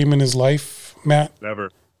football game in his life, Matt.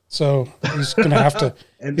 Never. So he's going to have to.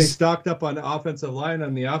 And they stocked up on the offensive line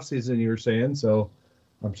on the offseason, you were saying. So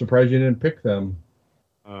I'm surprised you didn't pick them.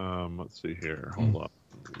 Let's see here. Hold on.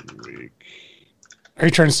 Are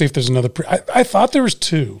you trying to see if there's another? I thought there was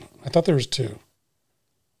two.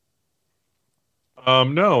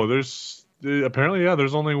 No, there's apparently, yeah,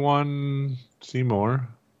 there's only one Seymour.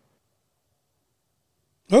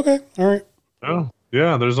 Okay, all right. Oh,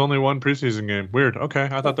 yeah, there's only one preseason game. Weird. Okay,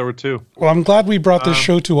 I thought there were two. Well, I'm glad we brought this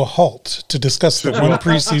show to a halt to discuss the one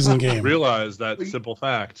preseason game. Realize that simple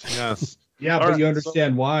fact. Yes. Yeah, but you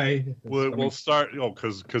understand why. We'll start.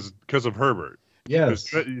 Because of Herbert.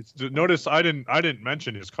 Yes. Notice I didn't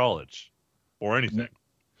mention his college or anything.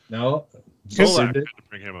 No. Solack had to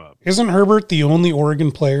bring him up. Isn't Herbert the only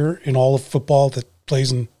Oregon player in all of football that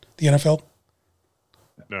plays in the NFL?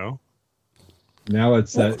 No. Now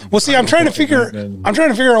it's that. Well, see, I'm trying to figure out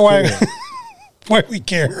why we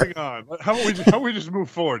care. Hang on. How about we just move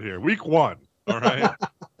forward here? Week 1. All right.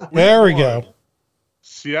 There we go.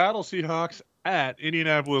 Seattle Seahawks at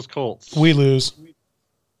Indianapolis Colts. We lose.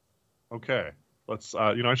 Okay. Let's.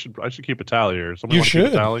 I should keep a tally here. Somebody You want to should.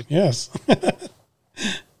 keep a tally? Yes.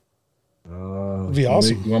 It'd be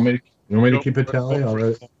awesome. You want me to keep a tally? All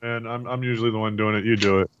right. And I'm usually the one doing it. You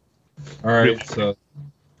do it. All right. So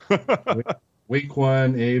week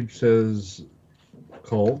 1, Abe says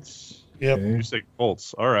Colts. Yep. Okay. You say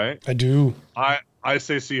Colts. All right. I do. I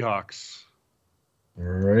say Seahawks. All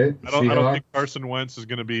right. I don't think Carson Wentz is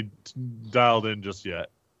going to be dialed in just yet.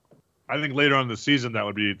 I think later on in the season that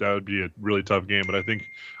would be a really tough game, but I think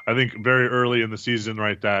very early in the season,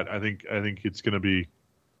 I think it's going to be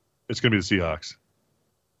the Seahawks.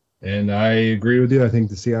 And I agree with you. I think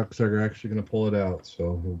the Seahawks are actually going to pull it out.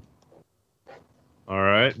 So, all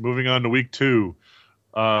right, moving on to week 2,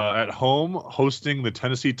 at home hosting the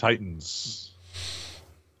Tennessee Titans.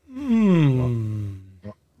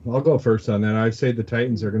 I'll go first on that. I say the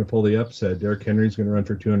Titans are going to pull the upset. Derrick Henry's going to run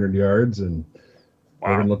for 200 yards, and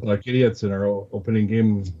we're going to look like idiots in our opening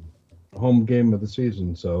game, home game of the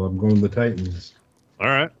season. So I'm going with the Titans. All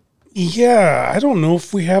right. Yeah, I don't know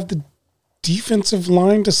if we have the defensive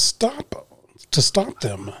line to stop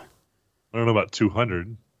them. I don't know about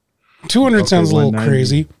 200. 200 sounds a little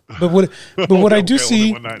crazy, but what I do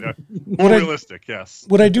see, more realistic, yes.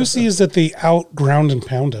 What I do see is that they ground and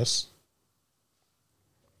pound us.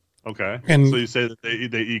 Okay, and so you say that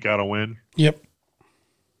they eke out a win. Yep.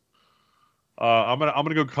 I'm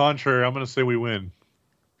gonna go contrary. I'm gonna say we win.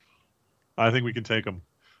 I think we can take them.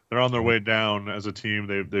 They're on their way down as a team.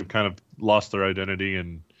 They've kind of lost their identity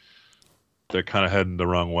and they're kind of heading the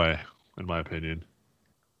wrong way, in my opinion.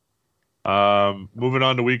 Moving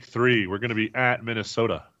on to week 3, we're going to be at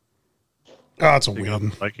Minnesota. Oh, that's a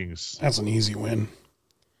win. Vikings. That's an easy win.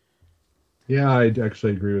 Yeah, I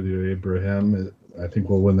actually agree with you, Abraham. I think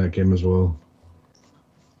we'll win that game as well.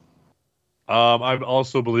 I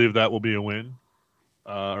also believe that will be a win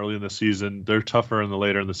early in the season. They're tougher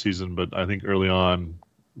later in the season, but I think early on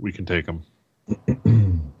we can take them.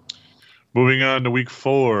 Moving on to week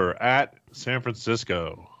 4 at San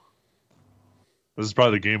Francisco. This is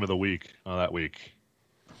probably the game of the week that week.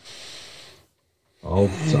 I'll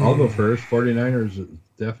go first. 49ers,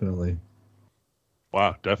 definitely.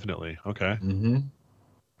 Wow, definitely. Okay. Mm-hmm.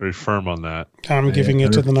 Very firm on that. I'm giving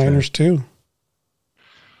it to the Niners too.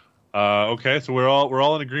 Okay, so we're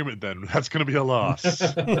all in agreement then. That's going to be a loss.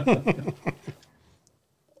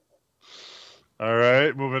 All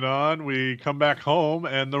right, moving on. We come back home,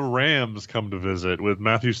 and the Rams come to visit with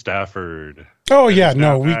Matthew Stafford. Oh yeah,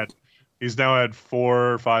 he's now had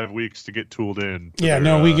 4 or 5 weeks to get tooled in. Yeah,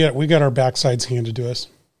 we got our backsides handed to us.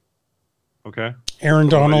 Okay. Aaron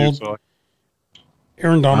Donald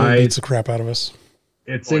beats the crap out of us.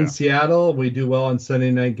 It's in Seattle. We do well on Sunday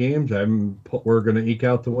night games. We're going to eke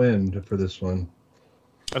out the win for this one.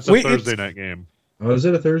 That's a Thursday night game. Oh, is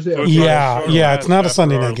it a Thursday? So it's not a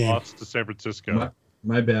Sunday night game. Lost to San Francisco.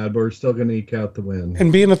 My bad, but we're still going to eke out the win.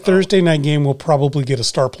 And being a Thursday night game, we'll probably get a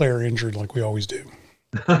star player injured like we always do.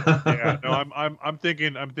 Yeah, no, I'm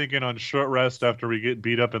thinking on short rest after we get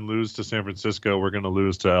beat up and lose to San Francisco, we're going to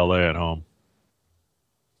lose to LA at home.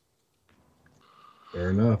 Fair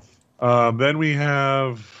enough. Then we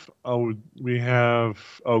have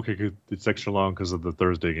okay, it's extra long because of the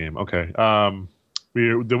Thursday game. Okay.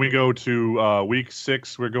 We go to week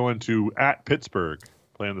 6. We're going to at Pittsburgh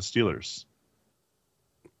playing the Steelers.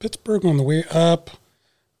 Pittsburgh on the way up.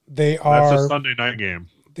 That's a Sunday night game.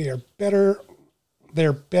 They are better.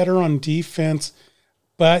 They're better on defense,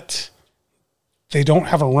 but they don't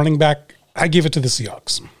have a running back. I give it to the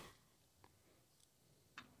Seahawks.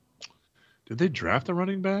 Did they draft a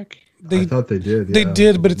running back? I thought they did. Yeah. They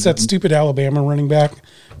did, but it's that stupid Alabama running back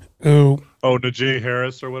who. Oh, Najee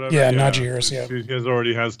Harris or whatever? Yeah, Najee Harris, yeah. He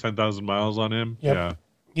already has 10,000 miles on him. Yep. Yeah.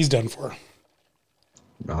 He's done for.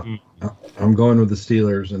 No, I'm going with the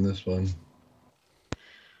Steelers in this one.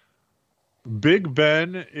 Big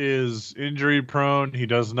Ben is injury prone. He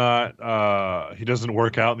doesn't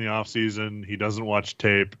work out in the offseason. He doesn't watch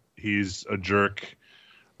tape. He's a jerk.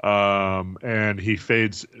 And he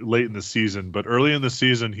fades late in the season. But early in the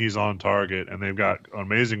season, he's on target, and they've got an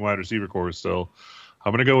amazing wide receiver core still.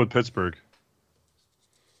 I'm going to go with Pittsburgh.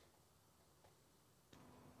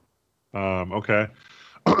 Okay.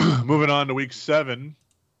 Moving on to week 7,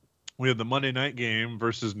 we have the Monday night game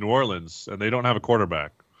versus New Orleans, and they don't have a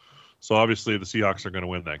quarterback. So obviously the Seahawks are going to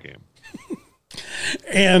win that game.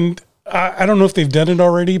 And I don't know if they've done it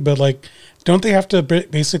already, but don't they have to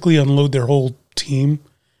basically unload their whole team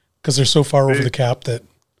because they're so far over the cap that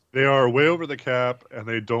they are way over the cap, and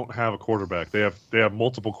they don't have a quarterback. They have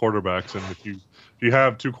multiple quarterbacks, and if you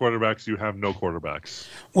have 2 quarterbacks, you have no quarterbacks.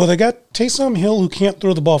 Well, they got Taysom Hill who can't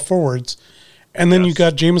throw the ball forwards, and then you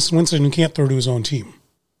got Jameis Winston who can't throw to his own team.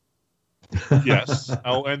 Yes.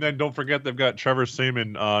 Oh, and then don't forget they've got Trevor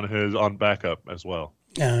Seaman on backup as well.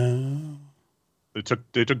 They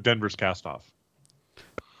took Denver's cast off,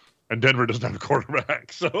 and Denver doesn't have a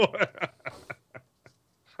quarterback. So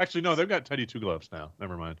actually, no, they've got Teddy Two Gloves now.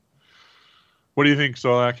 Never mind. What do you think,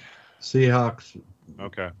 Solack? Seahawks.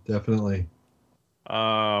 Okay. Definitely.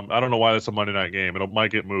 I don't know why that's a Monday night game. It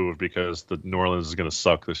might get moved because the New Orleans is going to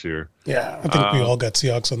suck this year. Yeah, I think we all got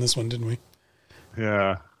Seahawks on this one, didn't we?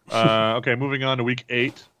 Yeah. Okay, moving on to week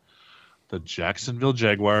 8. The Jacksonville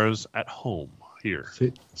Jaguars at home here.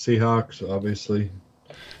 Seahawks, obviously.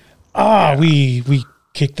 We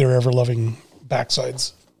kicked their ever-loving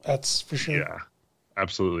backsides. That's for sure. Yeah,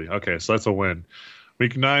 absolutely. Okay, so that's a win.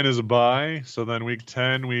 Week 9 is a bye. So then week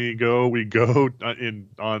 10 we go in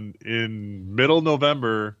middle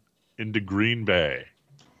November into Green Bay.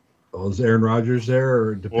 Oh, is Aaron Rodgers there?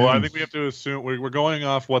 Or depends? Well, I think we have to assume we're going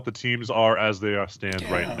off what the teams are as they stand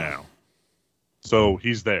right now. So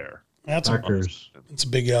he's there. That's Packers. It's a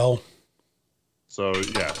big L. So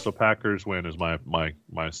yeah, so Packers win is my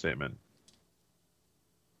statement.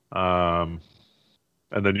 And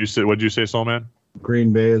then what did you say, Soulman?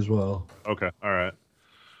 Green Bay as well. Okay, all right.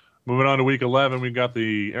 Moving on to week 11, we've got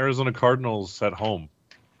the Arizona Cardinals at home.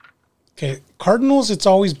 Okay, Cardinals, it's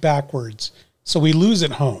always backwards. So we lose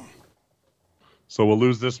at home. So we'll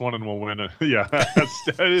lose this one and we'll win it. Yeah,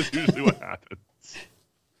 that is usually what happens.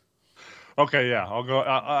 Okay, yeah, I'll go.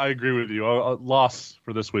 I agree with you. Loss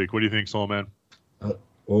for this week. What do you think, Soul Man?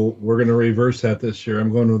 Well, we're going to reverse that this year.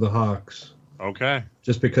 I'm going with the Hawks. Okay.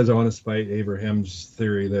 Just because I want to spite Abraham's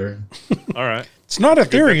theory there. All right. It's not a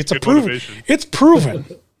theory. It's a proven. It's proven.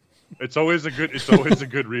 It's always a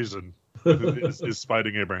good reason. is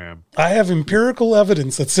spiting Abraham. I have empirical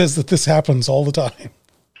evidence that says that this happens all the time.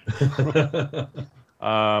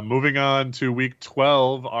 Moving on to week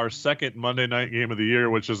 12, our second Monday night game of the year,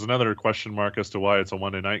 which is another question mark as to why it's a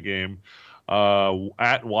Monday night game,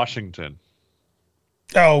 at Washington.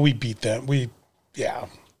 Oh, we beat them. Yeah.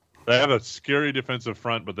 They have a scary defensive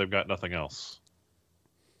front, but they've got nothing else.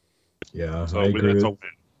 Yeah, so I agree. It's a win.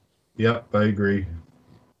 Yep, I agree.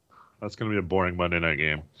 That's going to be a boring Monday night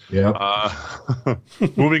game. Yeah.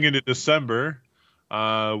 Moving into December,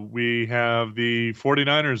 we have the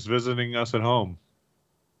 49ers visiting us at home.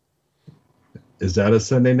 Is that a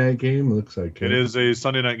Sunday night game? Looks like it is a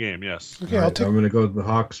Sunday night game. Yes. Okay, I'm going to go with the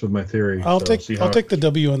Hawks with my theory. I'll take the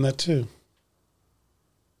W on that too.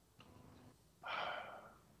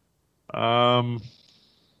 I'm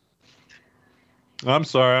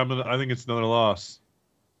sorry. I think it's another loss.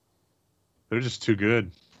 They're just too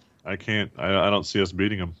good. I don't see us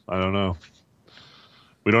beating them. I don't know.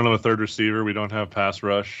 We don't have a third receiver. We don't have pass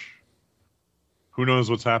rush. Who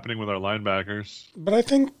knows what's happening with our linebackers? But I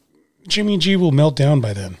think Jimmy G will melt down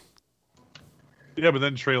by then. Yeah, but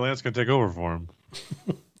then Trey Lance can take over for him.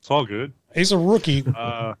 It's all good. He's a rookie.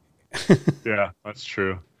 Yeah, that's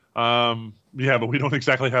true. Yeah, but we don't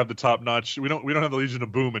exactly have the top notch. We don't have the Legion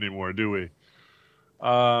of Boom anymore, do we?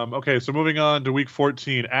 Okay, so moving on to week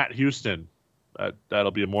 14 at Houston.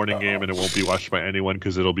 That'll be a morning game, and it won't be watched by anyone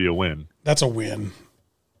because it'll be a win. That's a win.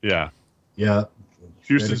 Yeah. Yeah.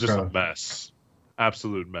 Houston's just a mess.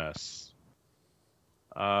 Absolute mess.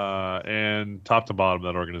 And top to bottom,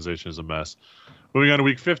 that organization is a mess. Moving on to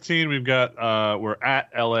week 15, we've got we're at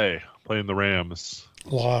LA playing the Rams.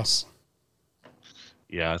 Loss.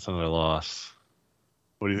 Yeah, it's another loss.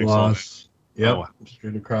 What do you think? Loss. Yep. Oh.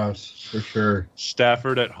 Straight across for sure.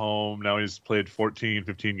 Stafford at home. Now he's played 14,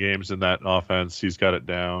 15 games in that offense. He's got it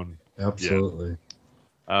down. Absolutely.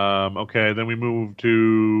 Yeah. Okay, then we move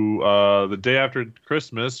to the day after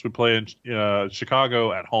Christmas. We play in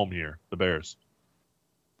Chicago at home here, the Bears.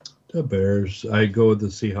 The Bears. I go with the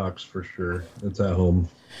Seahawks for sure. It's at home.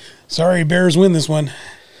 Sorry, Bears win this one.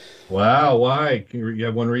 Wow, why? You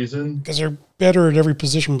have one reason? Because they're better at every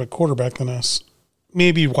position but quarterback than us.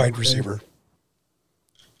 Maybe wide receiver.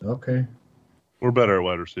 Okay. We're better at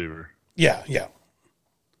wide receiver. Yeah.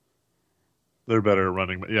 They're better at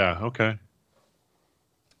running. Yeah, okay.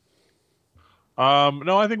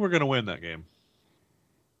 No, I think we're going to win that game.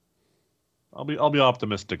 I'll be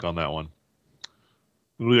optimistic on that one.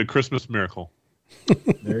 It'll be a Christmas miracle.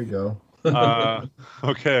 There you go.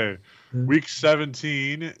 Okay. Week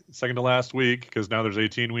 17, second to last week, because now there's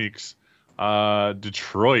 18 weeks.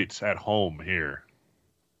 Detroit at home here.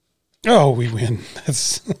 Oh, we win.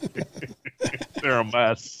 That's They're a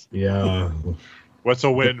mess. Yeah. What's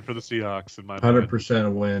a win for the Seahawks in my mind? 100% a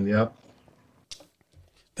win. Yep.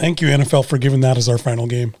 Thank you, NFL, for giving that as our final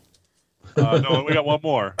game. No, we got one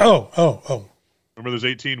more. Oh. Remember, there's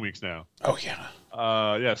 18 weeks now. Oh,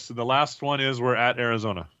 yeah. Yes, the last one is we're at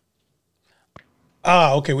Arizona.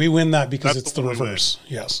 Okay. We win that because That's it's the the one we reverse.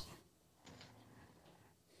 Yes.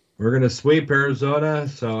 We're going to sweep Arizona,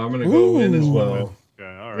 so I'm going to go win as well.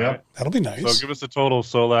 Okay, all right. Yep. That'll be nice. So give us a total,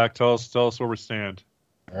 Solack. Tell us where we stand.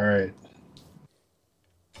 All right.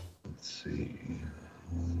 Let's see.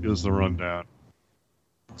 Give us the rundown.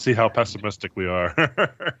 See how pessimistic we are.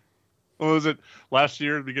 What was it? Last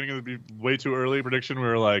year, at the beginning of the way too early prediction, we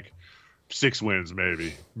were like 6 wins,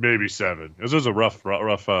 maybe 7. This was a rough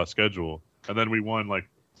schedule. And then we won like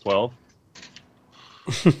 12.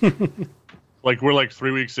 Like we're like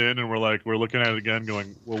 3 weeks in, and we're looking at it again,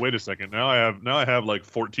 going, well, wait a second. Now I have like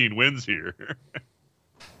 14 wins here.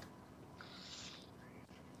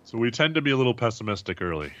 So we tend to be a little pessimistic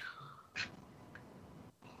early.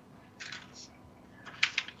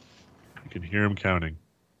 You can hear him counting.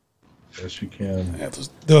 Yes, you can. Yeah,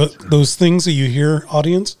 those things that you hear,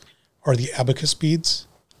 audience, are the abacus beads.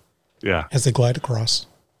 Yeah. As they glide across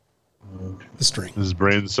the string. His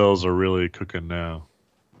brain cells are really cooking now.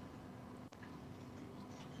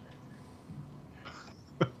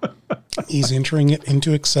 He's entering it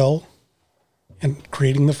into Excel and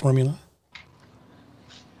creating the formula.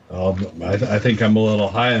 I think I'm a little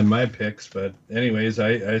high on my picks, but anyways,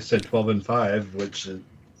 I said 12-5, which is,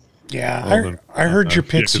 yeah, I heard your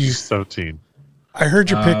picks. Yeah, 17. I heard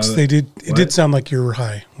your picks. It did sound like you were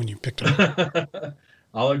high when you picked them.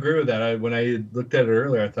 I'll agree with that. When I looked at it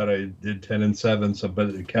earlier, I thought I did 10-7, so but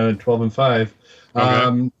it counted 12-5.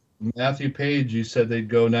 Okay. Matthew Paige, you said they'd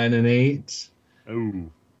go 9-8.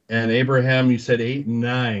 Ooh. And Abraham, you said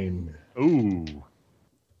 8-9. Ooh.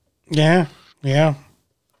 Yeah.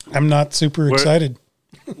 I'm not super excited.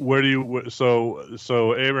 Where do you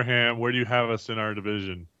so Abraham? Where do you have us in our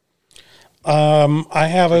division? I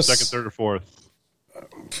have us second, third, or fourth.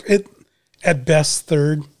 At best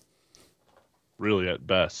third. Really, at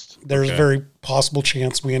best. There's a very possible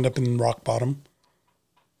chance we end up in rock bottom.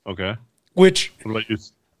 Okay. Which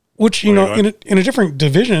you know, in a different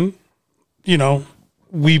division, you know,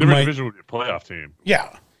 we different might division would be a playoff team.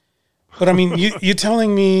 Yeah, but I mean, you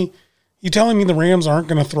telling me the Rams aren't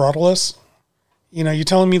going to throttle us? You know, you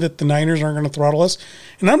telling me that the Niners aren't going to throttle us?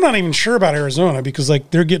 And I'm not even sure about Arizona because,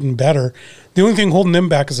 like, they're getting better. The only thing holding them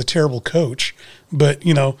back is a terrible coach. But,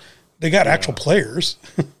 you know, they got actual players.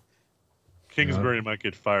 Kingsbury might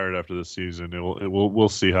get fired after this season. We'll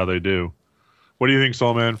see how they do. What do you think,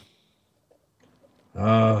 Soulman?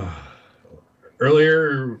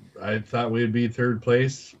 Earlier, I thought we'd be third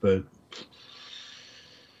place, but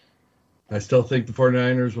I still think the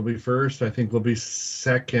 49ers will be first. I think we'll be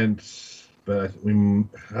second. But we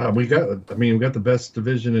got the best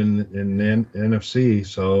division in NFC,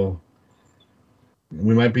 so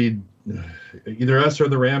we might be either us or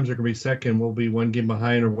the Rams are going to be second. We'll be one game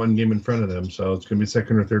behind or one game in front of them, so it's going to be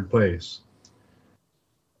second or third place.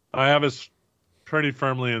 I have us pretty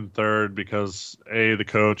firmly in third because the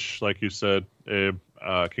coach, like you said, Abe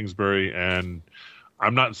Kingsbury, and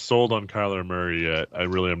I'm not sold on Kyler Murray yet. I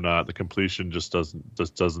really am not. The completion just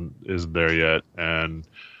isn't there yet, and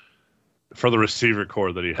for the receiver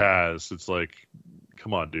core that he has, it's like,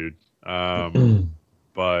 come on, dude.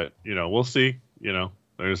 But we'll see.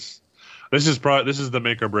 This is the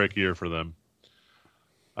make or break year for them.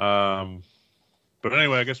 But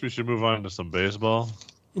anyway, I guess we should move on to some baseball.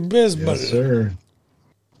 Baseball, yes, sir.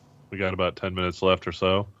 We got about 10 minutes left or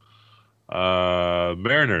so.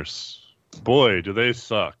 Mariners, boy, do they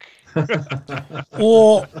suck.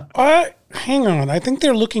 Well, hang on. I think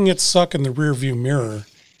they're looking at suck in the rearview mirror.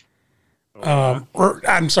 Or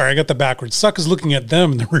I'm sorry, I got the backwards. Suck is looking at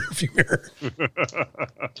them in the rearview mirror.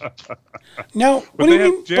 Now, what do you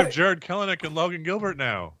mean? They have Jared Kelenic and Logan Gilbert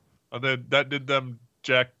now. That did them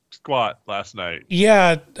jack squat last night.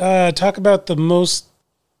 Yeah, talk about the most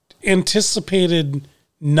anticipated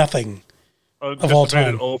nothing of all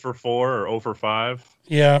time. 0 for 4 or 0 for 5.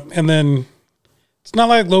 Yeah, and then it's not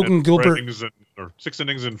like Logan Gilbert. 6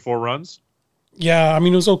 innings and 4 runs. Yeah, I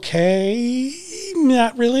mean, it was okay.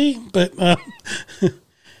 Not really, but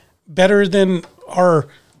better than our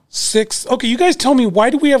 6. Okay, you guys tell me,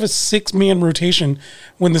 why do we have a 6-man rotation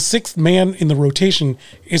when the 6th man in the rotation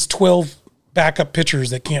is 12 backup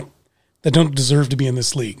pitchers that don't deserve to be in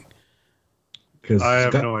this league? Because I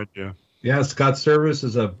have no idea. Yeah, Scott Service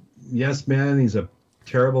is a yes man. He's a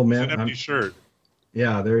terrible man. It's an empty shirt.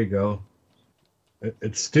 Yeah, there you go.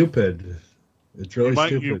 It's stupid. It's really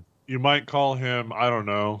stupid. You might call him, I don't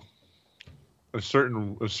know, a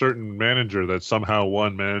certain manager that somehow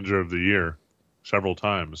won Manager of the Year several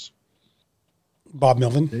times. Bob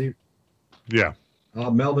Melvin. Yeah.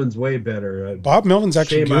 Melvin's way better. Bob Melvin's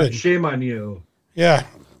actually good. Shame on you. Yeah.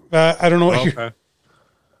 I don't know what okay.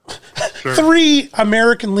 Sure. 3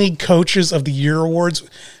 American League Coaches of the Year awards.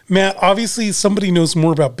 Matt, obviously somebody knows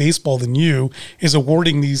more about baseball than you is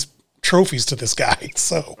awarding these trophies to this guy.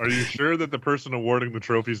 So, are you sure that the person awarding the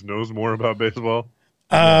trophies knows more about baseball?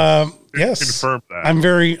 Yes. Confirm that. I'm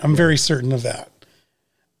very certain of that.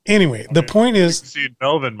 Anyway, the point is, see,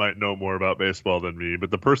 Melvin might know more about baseball than me,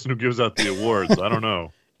 but the person who gives out the awards, I don't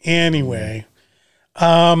know. Anyway, what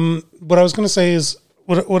I was going to say is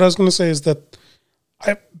that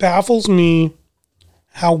it baffles me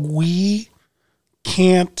how we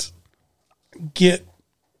can't get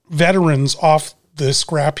veterans off the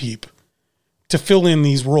scrap heap to fill in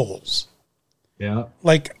these roles. Yeah.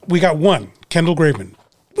 Like, we got one, Kendall Graveman.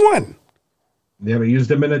 One. They haven't used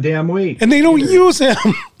him in a damn week. And they don't use him.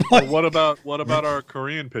 Well, what about our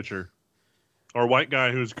Korean pitcher? Our white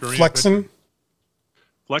guy who's Korean Flexen?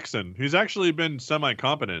 Flexen. He's actually been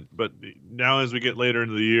semi-competent, but now as we get later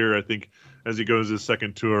into the year, I think as he goes his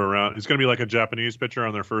second tour around, he's going to be like a Japanese pitcher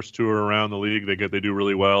on their first tour around the league. They do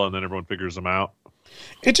really well, and then everyone figures them out.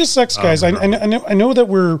 It just sucks, guys. I know that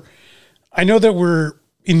we're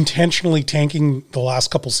intentionally tanking the last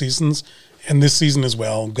couple seasons and this season as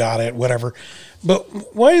well. Got it, whatever.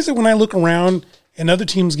 But why is it when I look around and other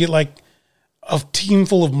teams get like a team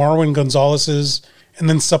full of Marwin Gonzalez's and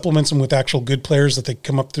then supplements them with actual good players that they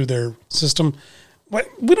come up through their system?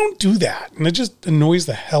 We don't do that, and it just annoys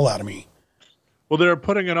the hell out of me. Well, they're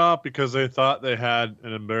putting it off because they thought they had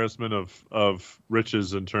an embarrassment of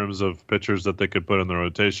riches in terms of pitchers that they could put in the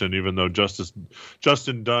rotation, even though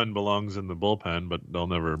Justin Dunn belongs in the bullpen, but they'll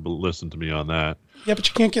never listen to me on that. Yeah, but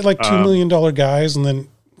you can't get like $2 million guys, and then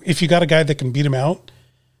if you got a guy that can beat him out,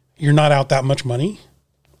 you're not out that much money.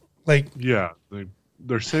 Like, yeah,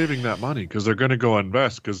 they're saving that money because they're going to go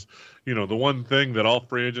invest because, the one thing that all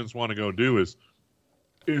free agents want to go do is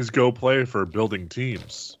go play for building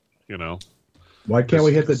teams, Why can't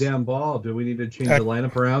we hit the damn ball? Do we need to change the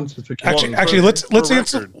lineup around? Since we can't actually, let's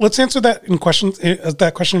answer that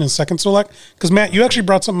question in a second, Solack. Because Matt, you actually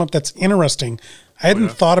brought something up that's interesting. I hadn't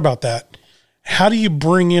thought about that. How do you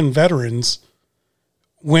bring in veterans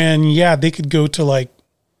when they could go to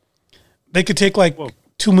they could take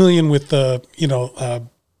 $2 million with the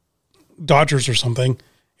Dodgers or something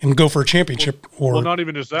and go for a championship? Well, not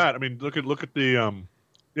even just that. I mean, look at the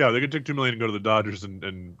they could take $2 million and go to the Dodgers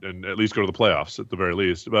and at least go to the playoffs at the very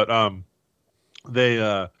least. But they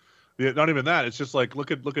not even that. It's just like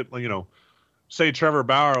look at say Trevor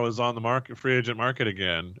Bauer was on the free agent market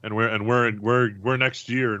again, and we're next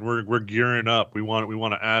year and we're gearing up. We want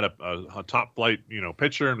to add a top flight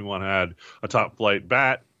pitcher, and we want to add a top flight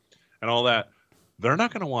bat and all that. They're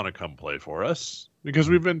not going to want to come play for us. because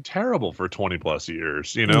we've been terrible for 20 plus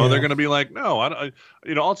years. You know, they're going to be like, no,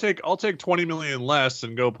 I'll take 20 million less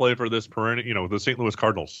and go play for this perennial, the St. Louis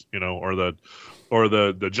Cardinals, or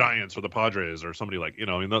the Giants or the Padres or somebody like,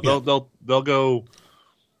 they'll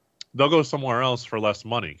go somewhere else for less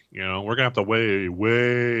money. We're going to have to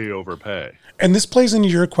way overpay. And this plays into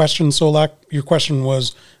your question, Solack. Your question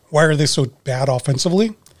was, why are they so bad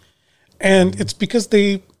offensively? And it's because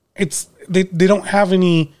they don't have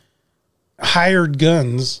any hired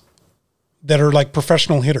guns that are like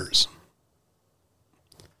professional hitters.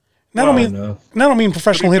 And I don't mean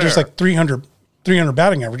professional hitters like 300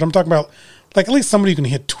 batting average. I'm talking about like at least somebody who can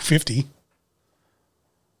hit 250.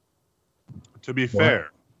 To be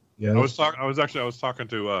fair, I was talking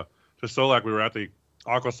to Solack. We were at the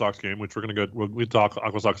AquaSox game, which we're going to go. We'll talk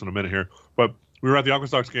AquaSox in a minute here, but we were at the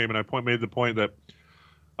AquaSox game, and I made the point that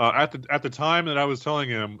at the time that I was telling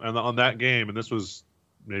him, and on that game, and this was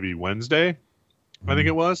maybe Wednesday, I think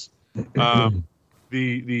it was,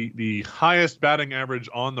 the highest batting average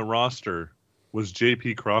on the roster was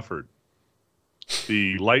J.P. Crawford,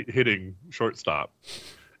 the light hitting shortstop,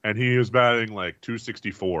 and he was batting like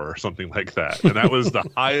 264 or something like that, and that was the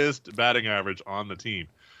highest batting average on the team.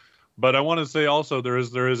 But I want to say also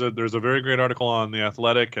there's a very great article on The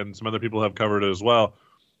Athletic, and some other people have covered it as well.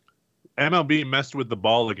 MLB messed with the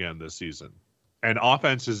ball again this season, and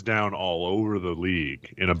offense is down all over the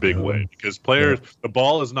league in a big way because the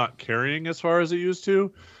ball is not carrying as far as it used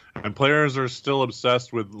to, and players are still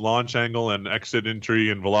obsessed with launch angle and exit entry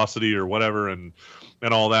and velocity or whatever and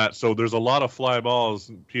all that. So there's a lot of fly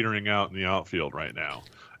balls petering out in the outfield right now.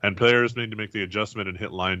 And players need to make the adjustment and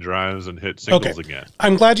hit line drives and hit singles again.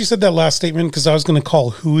 I'm glad you said that last statement because I was going to call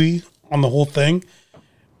hooey on the whole thing.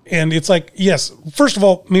 And it's like, yes, first of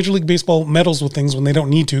all, Major League Baseball meddles with things when they don't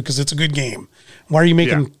need to because it's a good game. Why are you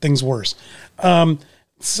making things worse?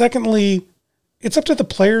 Secondly, it's up to the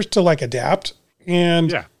players to like adapt.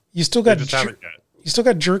 And you still got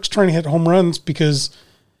jerks trying to hit home runs because,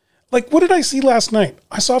 like, what did I see last night?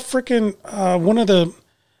 I saw freaking one of the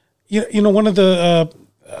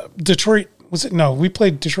Detroit, was it? No, we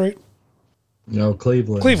played Detroit. No,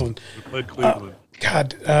 Cleveland. We played Cleveland.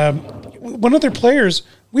 One of their players,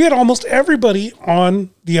 we had almost everybody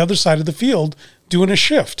on the other side of the field doing a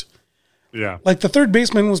shift. Yeah. Like the third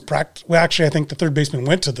baseman was I think the third baseman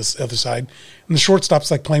went to this other side, and the shortstop's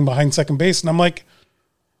like playing behind second base. And I'm like,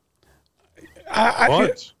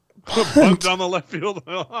 bunt down the left field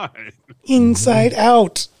line. Inside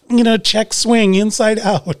out, check swing, inside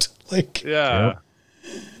out. Like, yeah.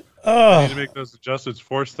 You need to make those adjustments.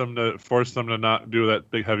 Force them to not do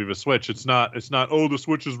that big heavy of a switch. It's not. The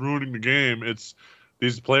switch is ruining the game. It's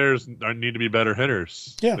these players need to be better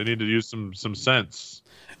hitters. Yeah, they need to use some sense.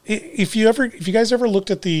 If you guys ever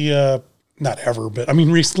looked at the not ever, but I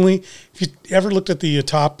mean recently, if you ever looked at the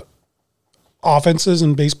top offenses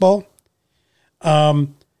in baseball,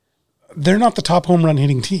 they're not the top home run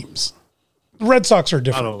hitting teams. The Red Sox are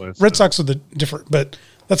different. Red Sox are different, but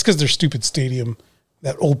that's because their stupid stadium.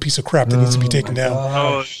 That old piece of crap that needs to be taken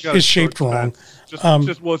down is shaped wrong.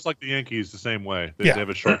 It's like the Yankees the same way. They have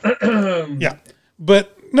a short. Yeah,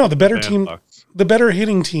 but no, the better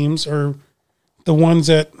hitting teams are the ones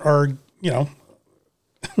that are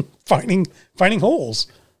finding holes.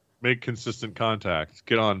 Make consistent contact.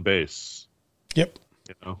 Get on base. Yep.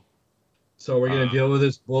 So we're gonna deal with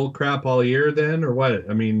this bull crap all year then, or what?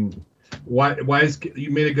 I mean, why is you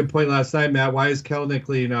made a good point last night, Matt? Why is Kelenic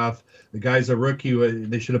leading off? The guy's a rookie.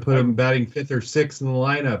 They should have put him batting 5th or 6th in the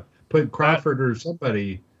lineup. Put Crawford or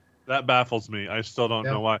somebody. That baffles me. I still don't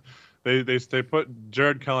know why. They put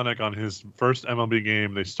Jared Kelenic on his first MLB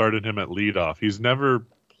game. They started him at leadoff. He's never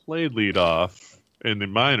played leadoff in the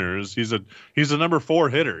minors. He's a number 4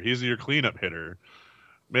 hitter. He's your cleanup hitter.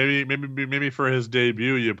 Maybe for his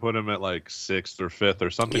debut you put him at like 6th or 5th or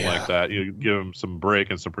something like that. You give him some break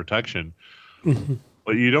and some protection.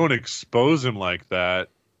 But you don't expose him like that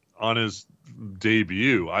on his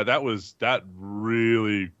debut. That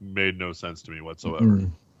really made no sense to me whatsoever.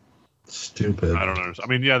 Stupid. I don't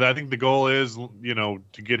understand. I mean, I think the goal is,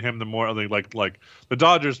 to get him the more like the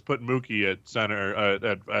Dodgers put Mookie at center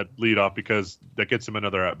at leadoff because that gets him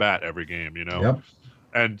another at bat every game. Yep.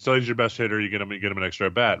 And so he's your best hitter. You get him an extra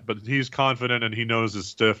at bat, but he's confident and he knows his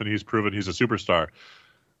stuff and he's proven he's a superstar.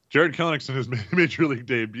 Jared Kelenic in his major league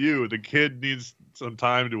debut, the kid needs some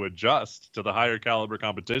time to adjust to the higher caliber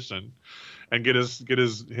competition and get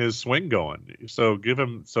his swing going. So give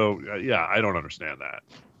him. I don't understand that.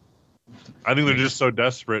 I think they're just so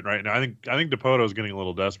desperate right now. I think Dipoto is getting a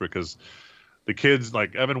little desperate because the kids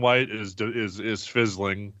like Evan White is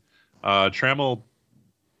fizzling. Trammell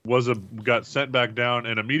got sent back down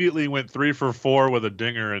and immediately went 3 for 4 with a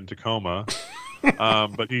dinger in Tacoma.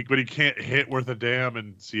 But he can't hit worth a damn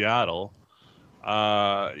in Seattle.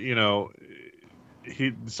 Some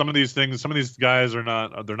of these guys they're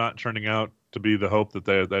not turning out to be the hope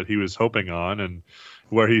that he was hoping on, and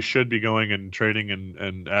where he should be going and trading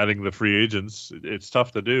and adding the free agents. It's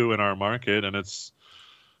tough to do in our market, and he's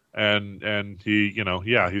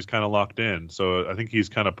kind of locked in. So I think he's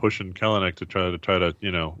kind of pushing Kellenic to try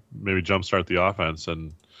to maybe jumpstart the offense,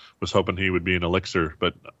 and was hoping he would be an elixir,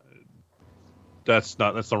 but that's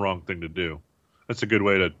the wrong thing to do. That's a good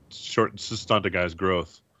way to stunt a guy's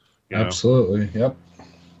growth. Absolutely. Yep.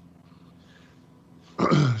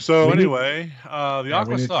 So anyway, the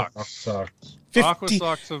AquaSox.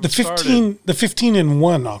 AquaSox have started. The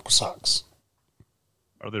 15-1 AquaSox.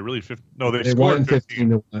 Are they really 15? No, they won scored 15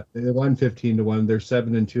 to 1. They won 15-1. They're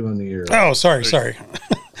 7-2 on the year. Oh, sorry.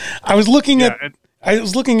 I was looking at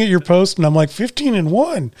your post, and I'm like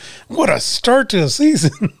 15-1. What a start to a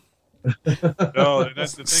season. No,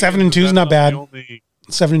 that's the thing. 7-2 is not bad.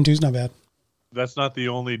 7-2 is not bad. That's not the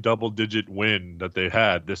only double-digit win that they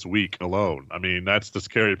had this week alone. I mean, that's the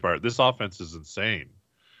scary part. This offense is insane.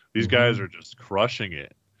 These guys are just crushing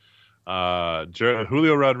it.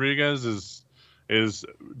 Julio Rodriguez is.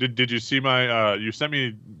 Did you see my? You sent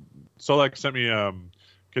me. Solack sent me.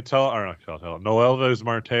 Noelvis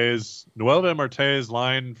Martez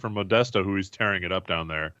line from Modesto, who he's tearing it up down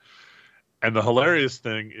there. And the hilarious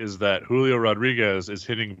thing is that Julio Rodriguez is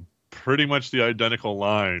hitting pretty much the identical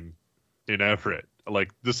line in Everett,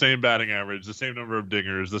 like the same batting average, the same number of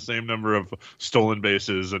dingers, the same number of stolen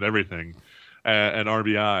bases and everything, and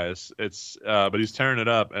RBIs. But he's tearing it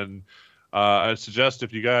up, and I suggest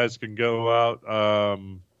if you guys can go out, I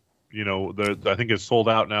think it's sold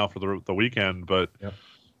out now for the weekend, but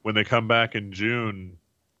when they come back in June,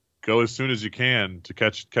 go as soon as you can to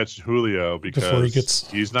catch Julio, because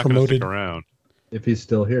he's not going to stick around. If he's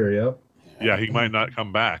still here, yeah, he might not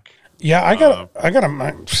come back. Yeah, I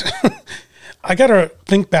gotta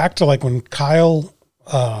think back to like when Kyle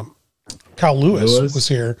Lewis was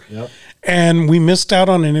here, and we missed out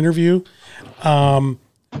on an interview,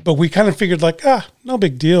 but we kind of figured like, no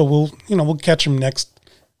big deal. We'll catch him next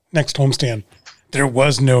homestand. There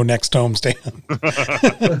was no next homestand.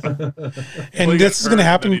 And this is going to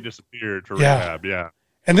happen. He disappeared for rehab. Yeah.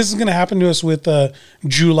 And this is going to happen to us with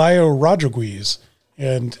Julio Rodriguez.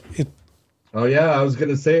 And it. Oh, yeah. I was going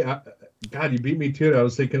to say, God, you beat me to it. I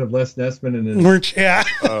was thinking of Les Nessman and his. Yeah.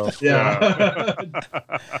 Oh, yeah.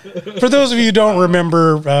 For those of you who don't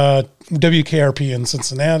remember WKRP in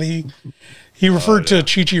Cincinnati, he referred to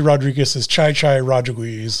Chichi Rodriguez as Chai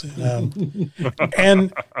Rodriguez.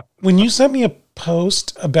 And when you sent me a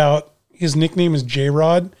post about his nickname is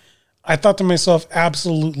J-Rod, I thought to myself,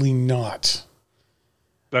 absolutely not.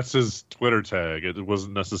 That's his Twitter tag. It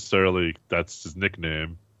wasn't necessarily that's his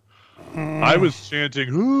nickname. I was chanting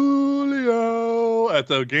Julio at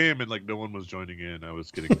the game, and like no one was joining in. I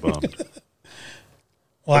was getting bummed.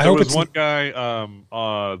 Well, there was one guy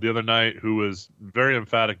the other night who was very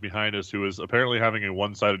emphatic behind us, who was apparently having a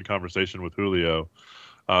one-sided conversation with Julio,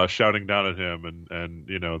 shouting down at him, and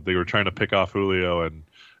they were trying to pick off Julio, and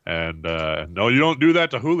no, you don't do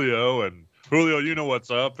that to Julio, and Julio, you know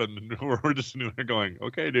what's up, and we're just sitting there going,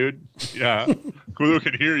 okay, dude, yeah, Julio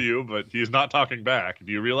can hear you, but he's not talking back.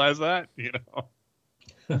 Do you realize that?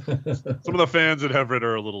 Some of the fans at Everett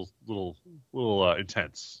are a little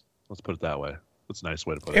intense. Let's put it that way. That's a nice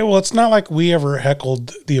way to put it. Well, it's not like we ever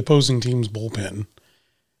heckled the opposing team's bullpen.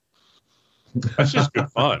 That's just good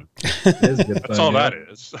fun. That's all that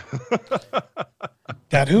is.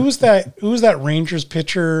 Dad, who was that Rangers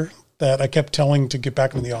pitcher that I kept telling to get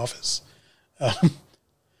back into the office?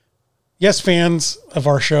 Yes, fans of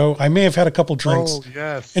our show, I may have had a couple drinks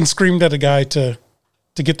and screamed at a guy to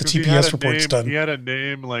get the TPS reports done. He had a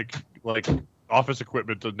name like office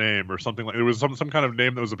equipment to name or something like it was some kind of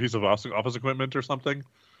name that was a piece of office equipment or something,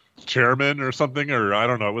 chairman or something, or I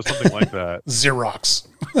don't know, it was something like that. Xerox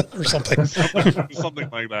or something. Something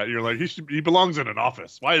like that. You're like, he belongs in an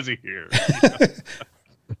office. Why is he here?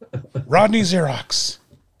 Rodney Xerox,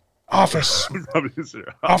 office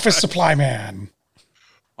supply man.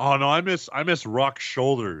 Oh no, I miss Rock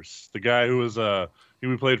Shoulders, the guy who was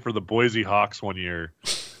he played for the Boise Hawks one year.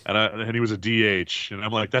 And he was a DH, and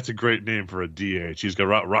I'm like, that's a great name for a DH. He's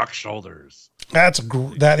got Rock Shoulders.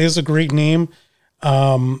 That is a great name.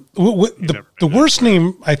 The worst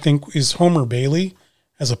name I think is Homer Bailey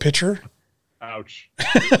as a pitcher. Ouch.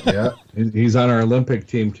 Yeah, he's on our Olympic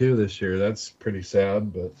team too this year. That's pretty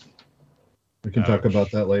sad, but We can talk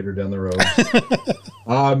about that later down the road.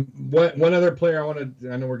 One other player I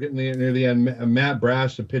know we're getting near the end. Matt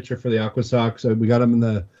Brash, the pitcher for the AquaSox. We got him in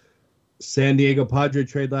the San Diego Padre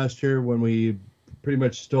trade last year when we pretty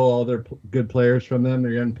much stole all their good players from them,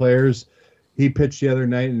 their young players. He pitched the other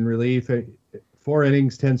night in relief. 4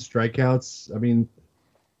 innings, 10 strikeouts. I mean,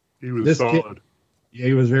 he was solid.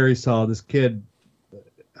 He was very solid. This kid,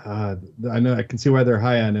 I know I can see why they're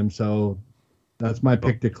high on him. So that's my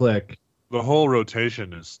pick to click. The whole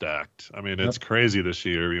rotation is stacked. I mean, it's crazy this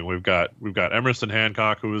year. You know, we've got Emerson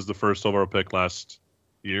Hancock, who was the first overall pick last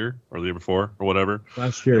year or the year before or whatever.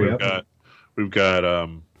 Last year, We've got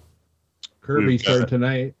Kirby started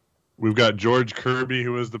tonight. We've got George Kirby,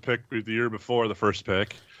 who was the pick the year before the first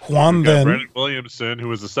pick. Brandon Williamson, who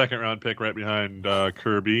was the second round pick right behind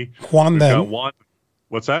Kirby.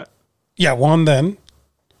 What's that? Yeah, Juan Then,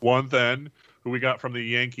 who we got from the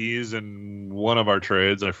Yankees in one of our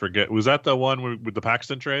trades. I forget. Was that the one with the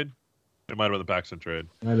Paxton trade? It might have been the Paxton trade.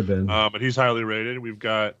 Might have been. But he's highly rated. We've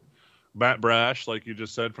got Matt Brash, like you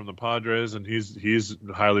just said, from the Padres, and he's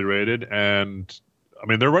highly rated. And I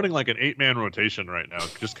mean, they're running like an 8-man rotation right now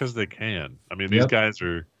just because they can. I mean, these guys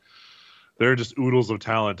they're just oodles of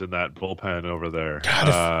talent in that bullpen over there.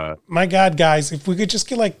 God, my God, guys, if we could just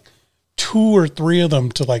get like 2 or 3 of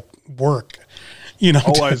them to like work. You know,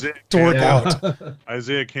 to work out.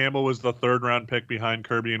 Isaiah Campbell was the 3rd round pick behind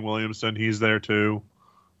Kirby and Williamson. He's there too.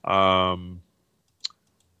 And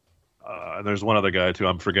there's one other guy too.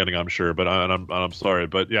 I'm forgetting, I'm sure, but I'm sorry.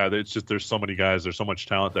 But yeah, it's just there's so many guys. There's so much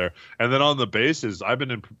talent there. And then on the bases, I've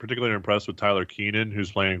been particularly impressed with Tyler Keenan,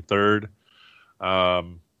 who's playing 3rd.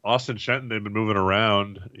 Austin Shenton, they've been moving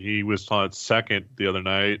around. He was on 2nd the other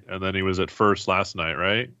night, and then he was at 1st last night,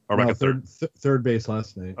 right? Or back at 3rd? Third base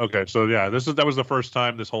last night. Okay, so yeah, that was the first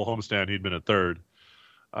time this whole homestand he'd been at 3rd.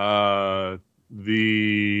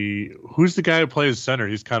 Who's the guy who plays center?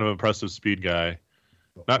 He's kind of an impressive speed guy.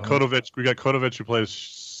 Not Kotovic. We got Kotovic who plays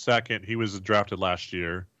 2nd. He was drafted last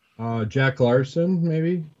year. Jack Larson,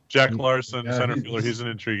 maybe? Jack Larson, center fielder. He's an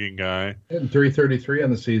intriguing guy. Hitting 333 on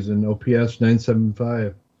the season, OPS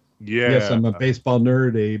 975. Yeah. Yes, I'm a baseball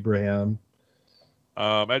nerd, Abraham.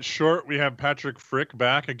 At short, we have Patrick Frick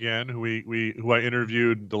back again, who I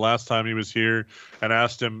interviewed the last time he was here, and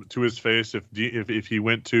asked him to his face if he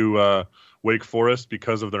went to Wake Forest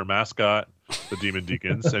because of their mascot, the Demon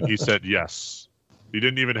Deacons, and he said yes. He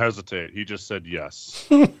didn't even hesitate. He just said yes.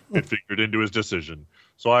 It figured into his decision.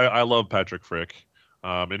 So I love Patrick Frick,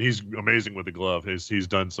 and he's amazing with the glove. He's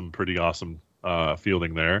done some pretty awesome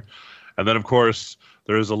fielding there. And then, of course,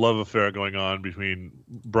 there is a love affair going on between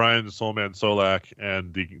Brian Soulman Solack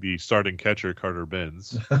and the starting catcher, Carter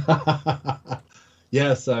Benz.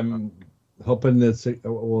 Yes, I'm hoping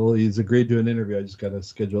that he's agreed to an interview. I just got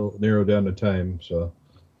to narrow down the time. So.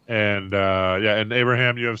 And and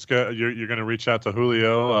Abraham, you're going to reach out to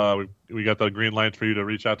Julio. We got the green light for you to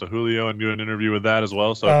reach out to Julio and do an interview with that as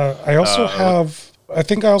well. So I also have.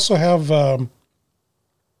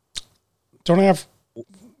 Don't I have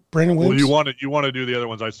Brandon Williams? Well, you want to do the other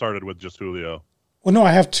ones I started with just Julio. Well, no,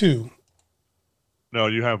 I have 2. No,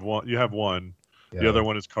 you have one. You have one. Yeah. The other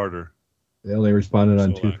one is Carter. They only responded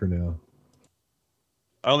on 2 for now.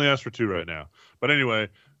 I only asked for 2 right now. But anyway,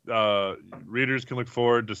 readers can look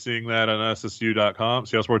forward to seeing that on SSU.com,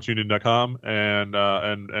 SeattleSportsUnion.com,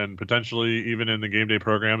 and potentially even in the game day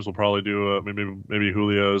programs, we'll probably do maybe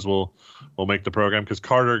Julio's will make the program because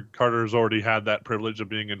Carter's already had that privilege of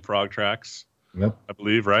being in Frog Tracks. Yep. I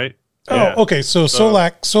believe, right? Oh, yeah. Okay. So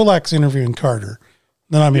Solack's interviewing Carter.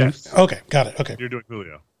 Then I'm in. Okay, got it. Okay. You're doing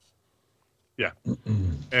Julio. Yeah.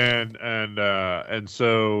 and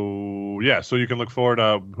so you can look forward.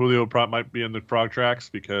 Julio might be in the Frog Tracks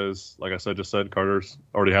because, like I just said, Carter's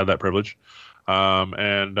already had that privilege.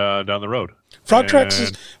 And down the road. Frog Tracks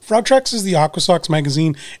is the AquaSox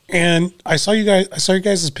magazine, and I saw you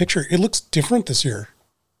guys' picture. It looks different this year.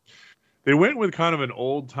 They went with kind of an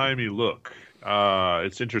old-timey look.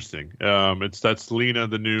 It's interesting. That's Lena,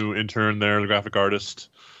 the new intern there, the graphic artist,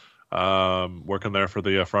 working there for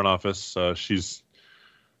the front office. She's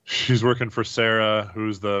working for Sarah,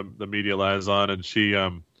 who's the media liaison, and she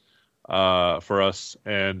for us.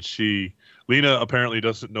 And Lena apparently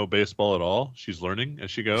doesn't know baseball at all. She's learning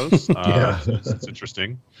as she goes. It's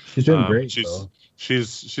interesting. She's doing great.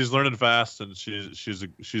 She's learning fast, and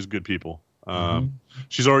she's good people.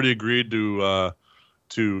 She's already agreed to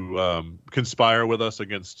conspire with us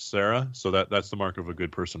against Sarah, so that's the mark of a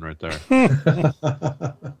good person right there.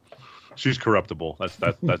 She's corruptible.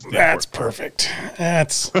 That's perfect.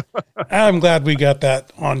 I'm glad we got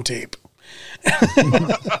that on tape.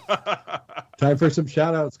 Time for some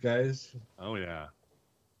shout outs, guys. Oh yeah.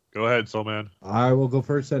 Go ahead, Soulman. I will go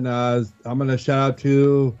first, and I'm going to shout out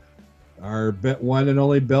to our one and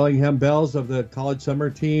only Bellingham Bells of the college summer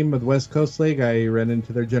team of the West Coast League. I ran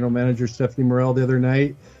into their general manager, Stephanie Morrell, the other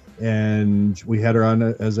night, and we had her on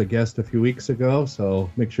as a guest a few weeks ago. So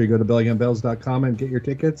make sure you go to bellinghambells.com and get your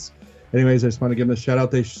tickets. Anyways, I just want to give them a shout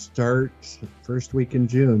out. They start first week in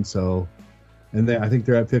June, and I think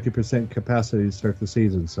they're at 50% capacity to start the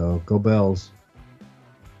season. So go Bells.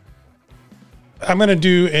 I'm going to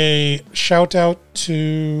do a shout out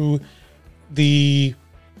to the,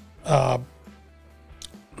 how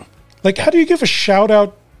do you give a shout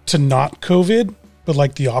out to not COVID, but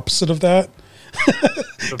like the opposite of that?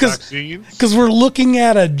 The vaccines? Because we're looking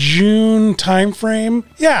at a June timeframe.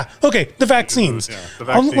 Yeah. Okay. The vaccines. Yeah, the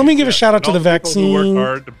vaccines. Let me give a shout out to the vaccine. Who work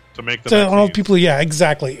hard to make the vaccines. All the people. Yeah,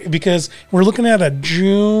 exactly. Because we're looking at a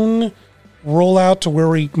June rollout to where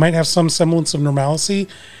we might have some semblance of normalcy.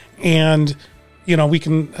 And, we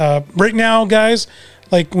can, right now, guys,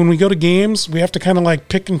 like when we go to games, we have to kind of like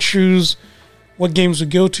pick and choose what games we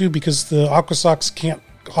go to because the AquaSox can't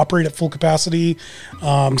operate at full capacity.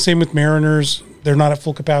 Same with Mariners. They're not at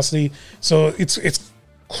full capacity. So it's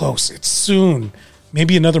close. It's soon.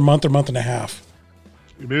 Maybe another month or month and a half.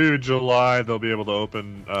 Maybe in July they'll be able to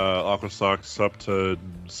open AquaSox up to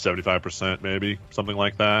 75%, maybe something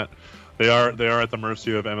like that. They are at the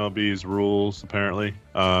mercy of MLB's rules, apparently.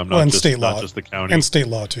 And state law, not just the county, and state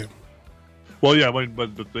law too. Well, yeah,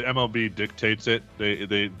 but the MLB dictates it.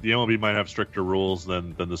 The MLB might have stricter rules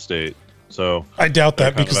than the state. So I doubt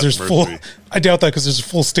that because there's a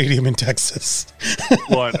full stadium in Texas.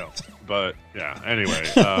 Well, I know, but yeah. Anyway,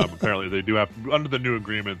 apparently they do have under the new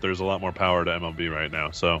agreement. There's a lot more power to MLB right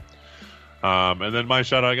now. So, and then my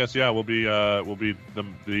shout out, I guess, will be the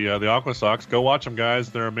AquaSox. Go watch them, guys.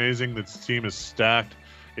 They're amazing. This team is stacked.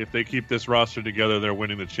 If they keep this roster together, they're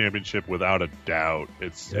winning the championship without a doubt.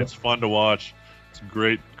 It's fun to watch. It's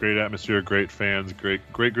great atmosphere, great fans,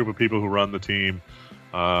 great group of people who run the team.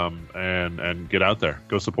 And get out there.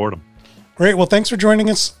 Go support them. Great. Well, thanks for joining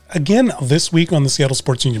us again this week on the Seattle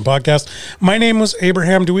Sports Union podcast. My name was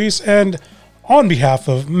Abraham DeWeese, and on behalf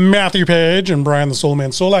of Matthew Paige and Brian the Soulman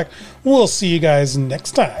Solack, we'll see you guys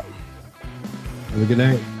next time. Have a good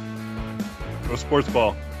night. Go sports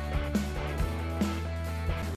ball.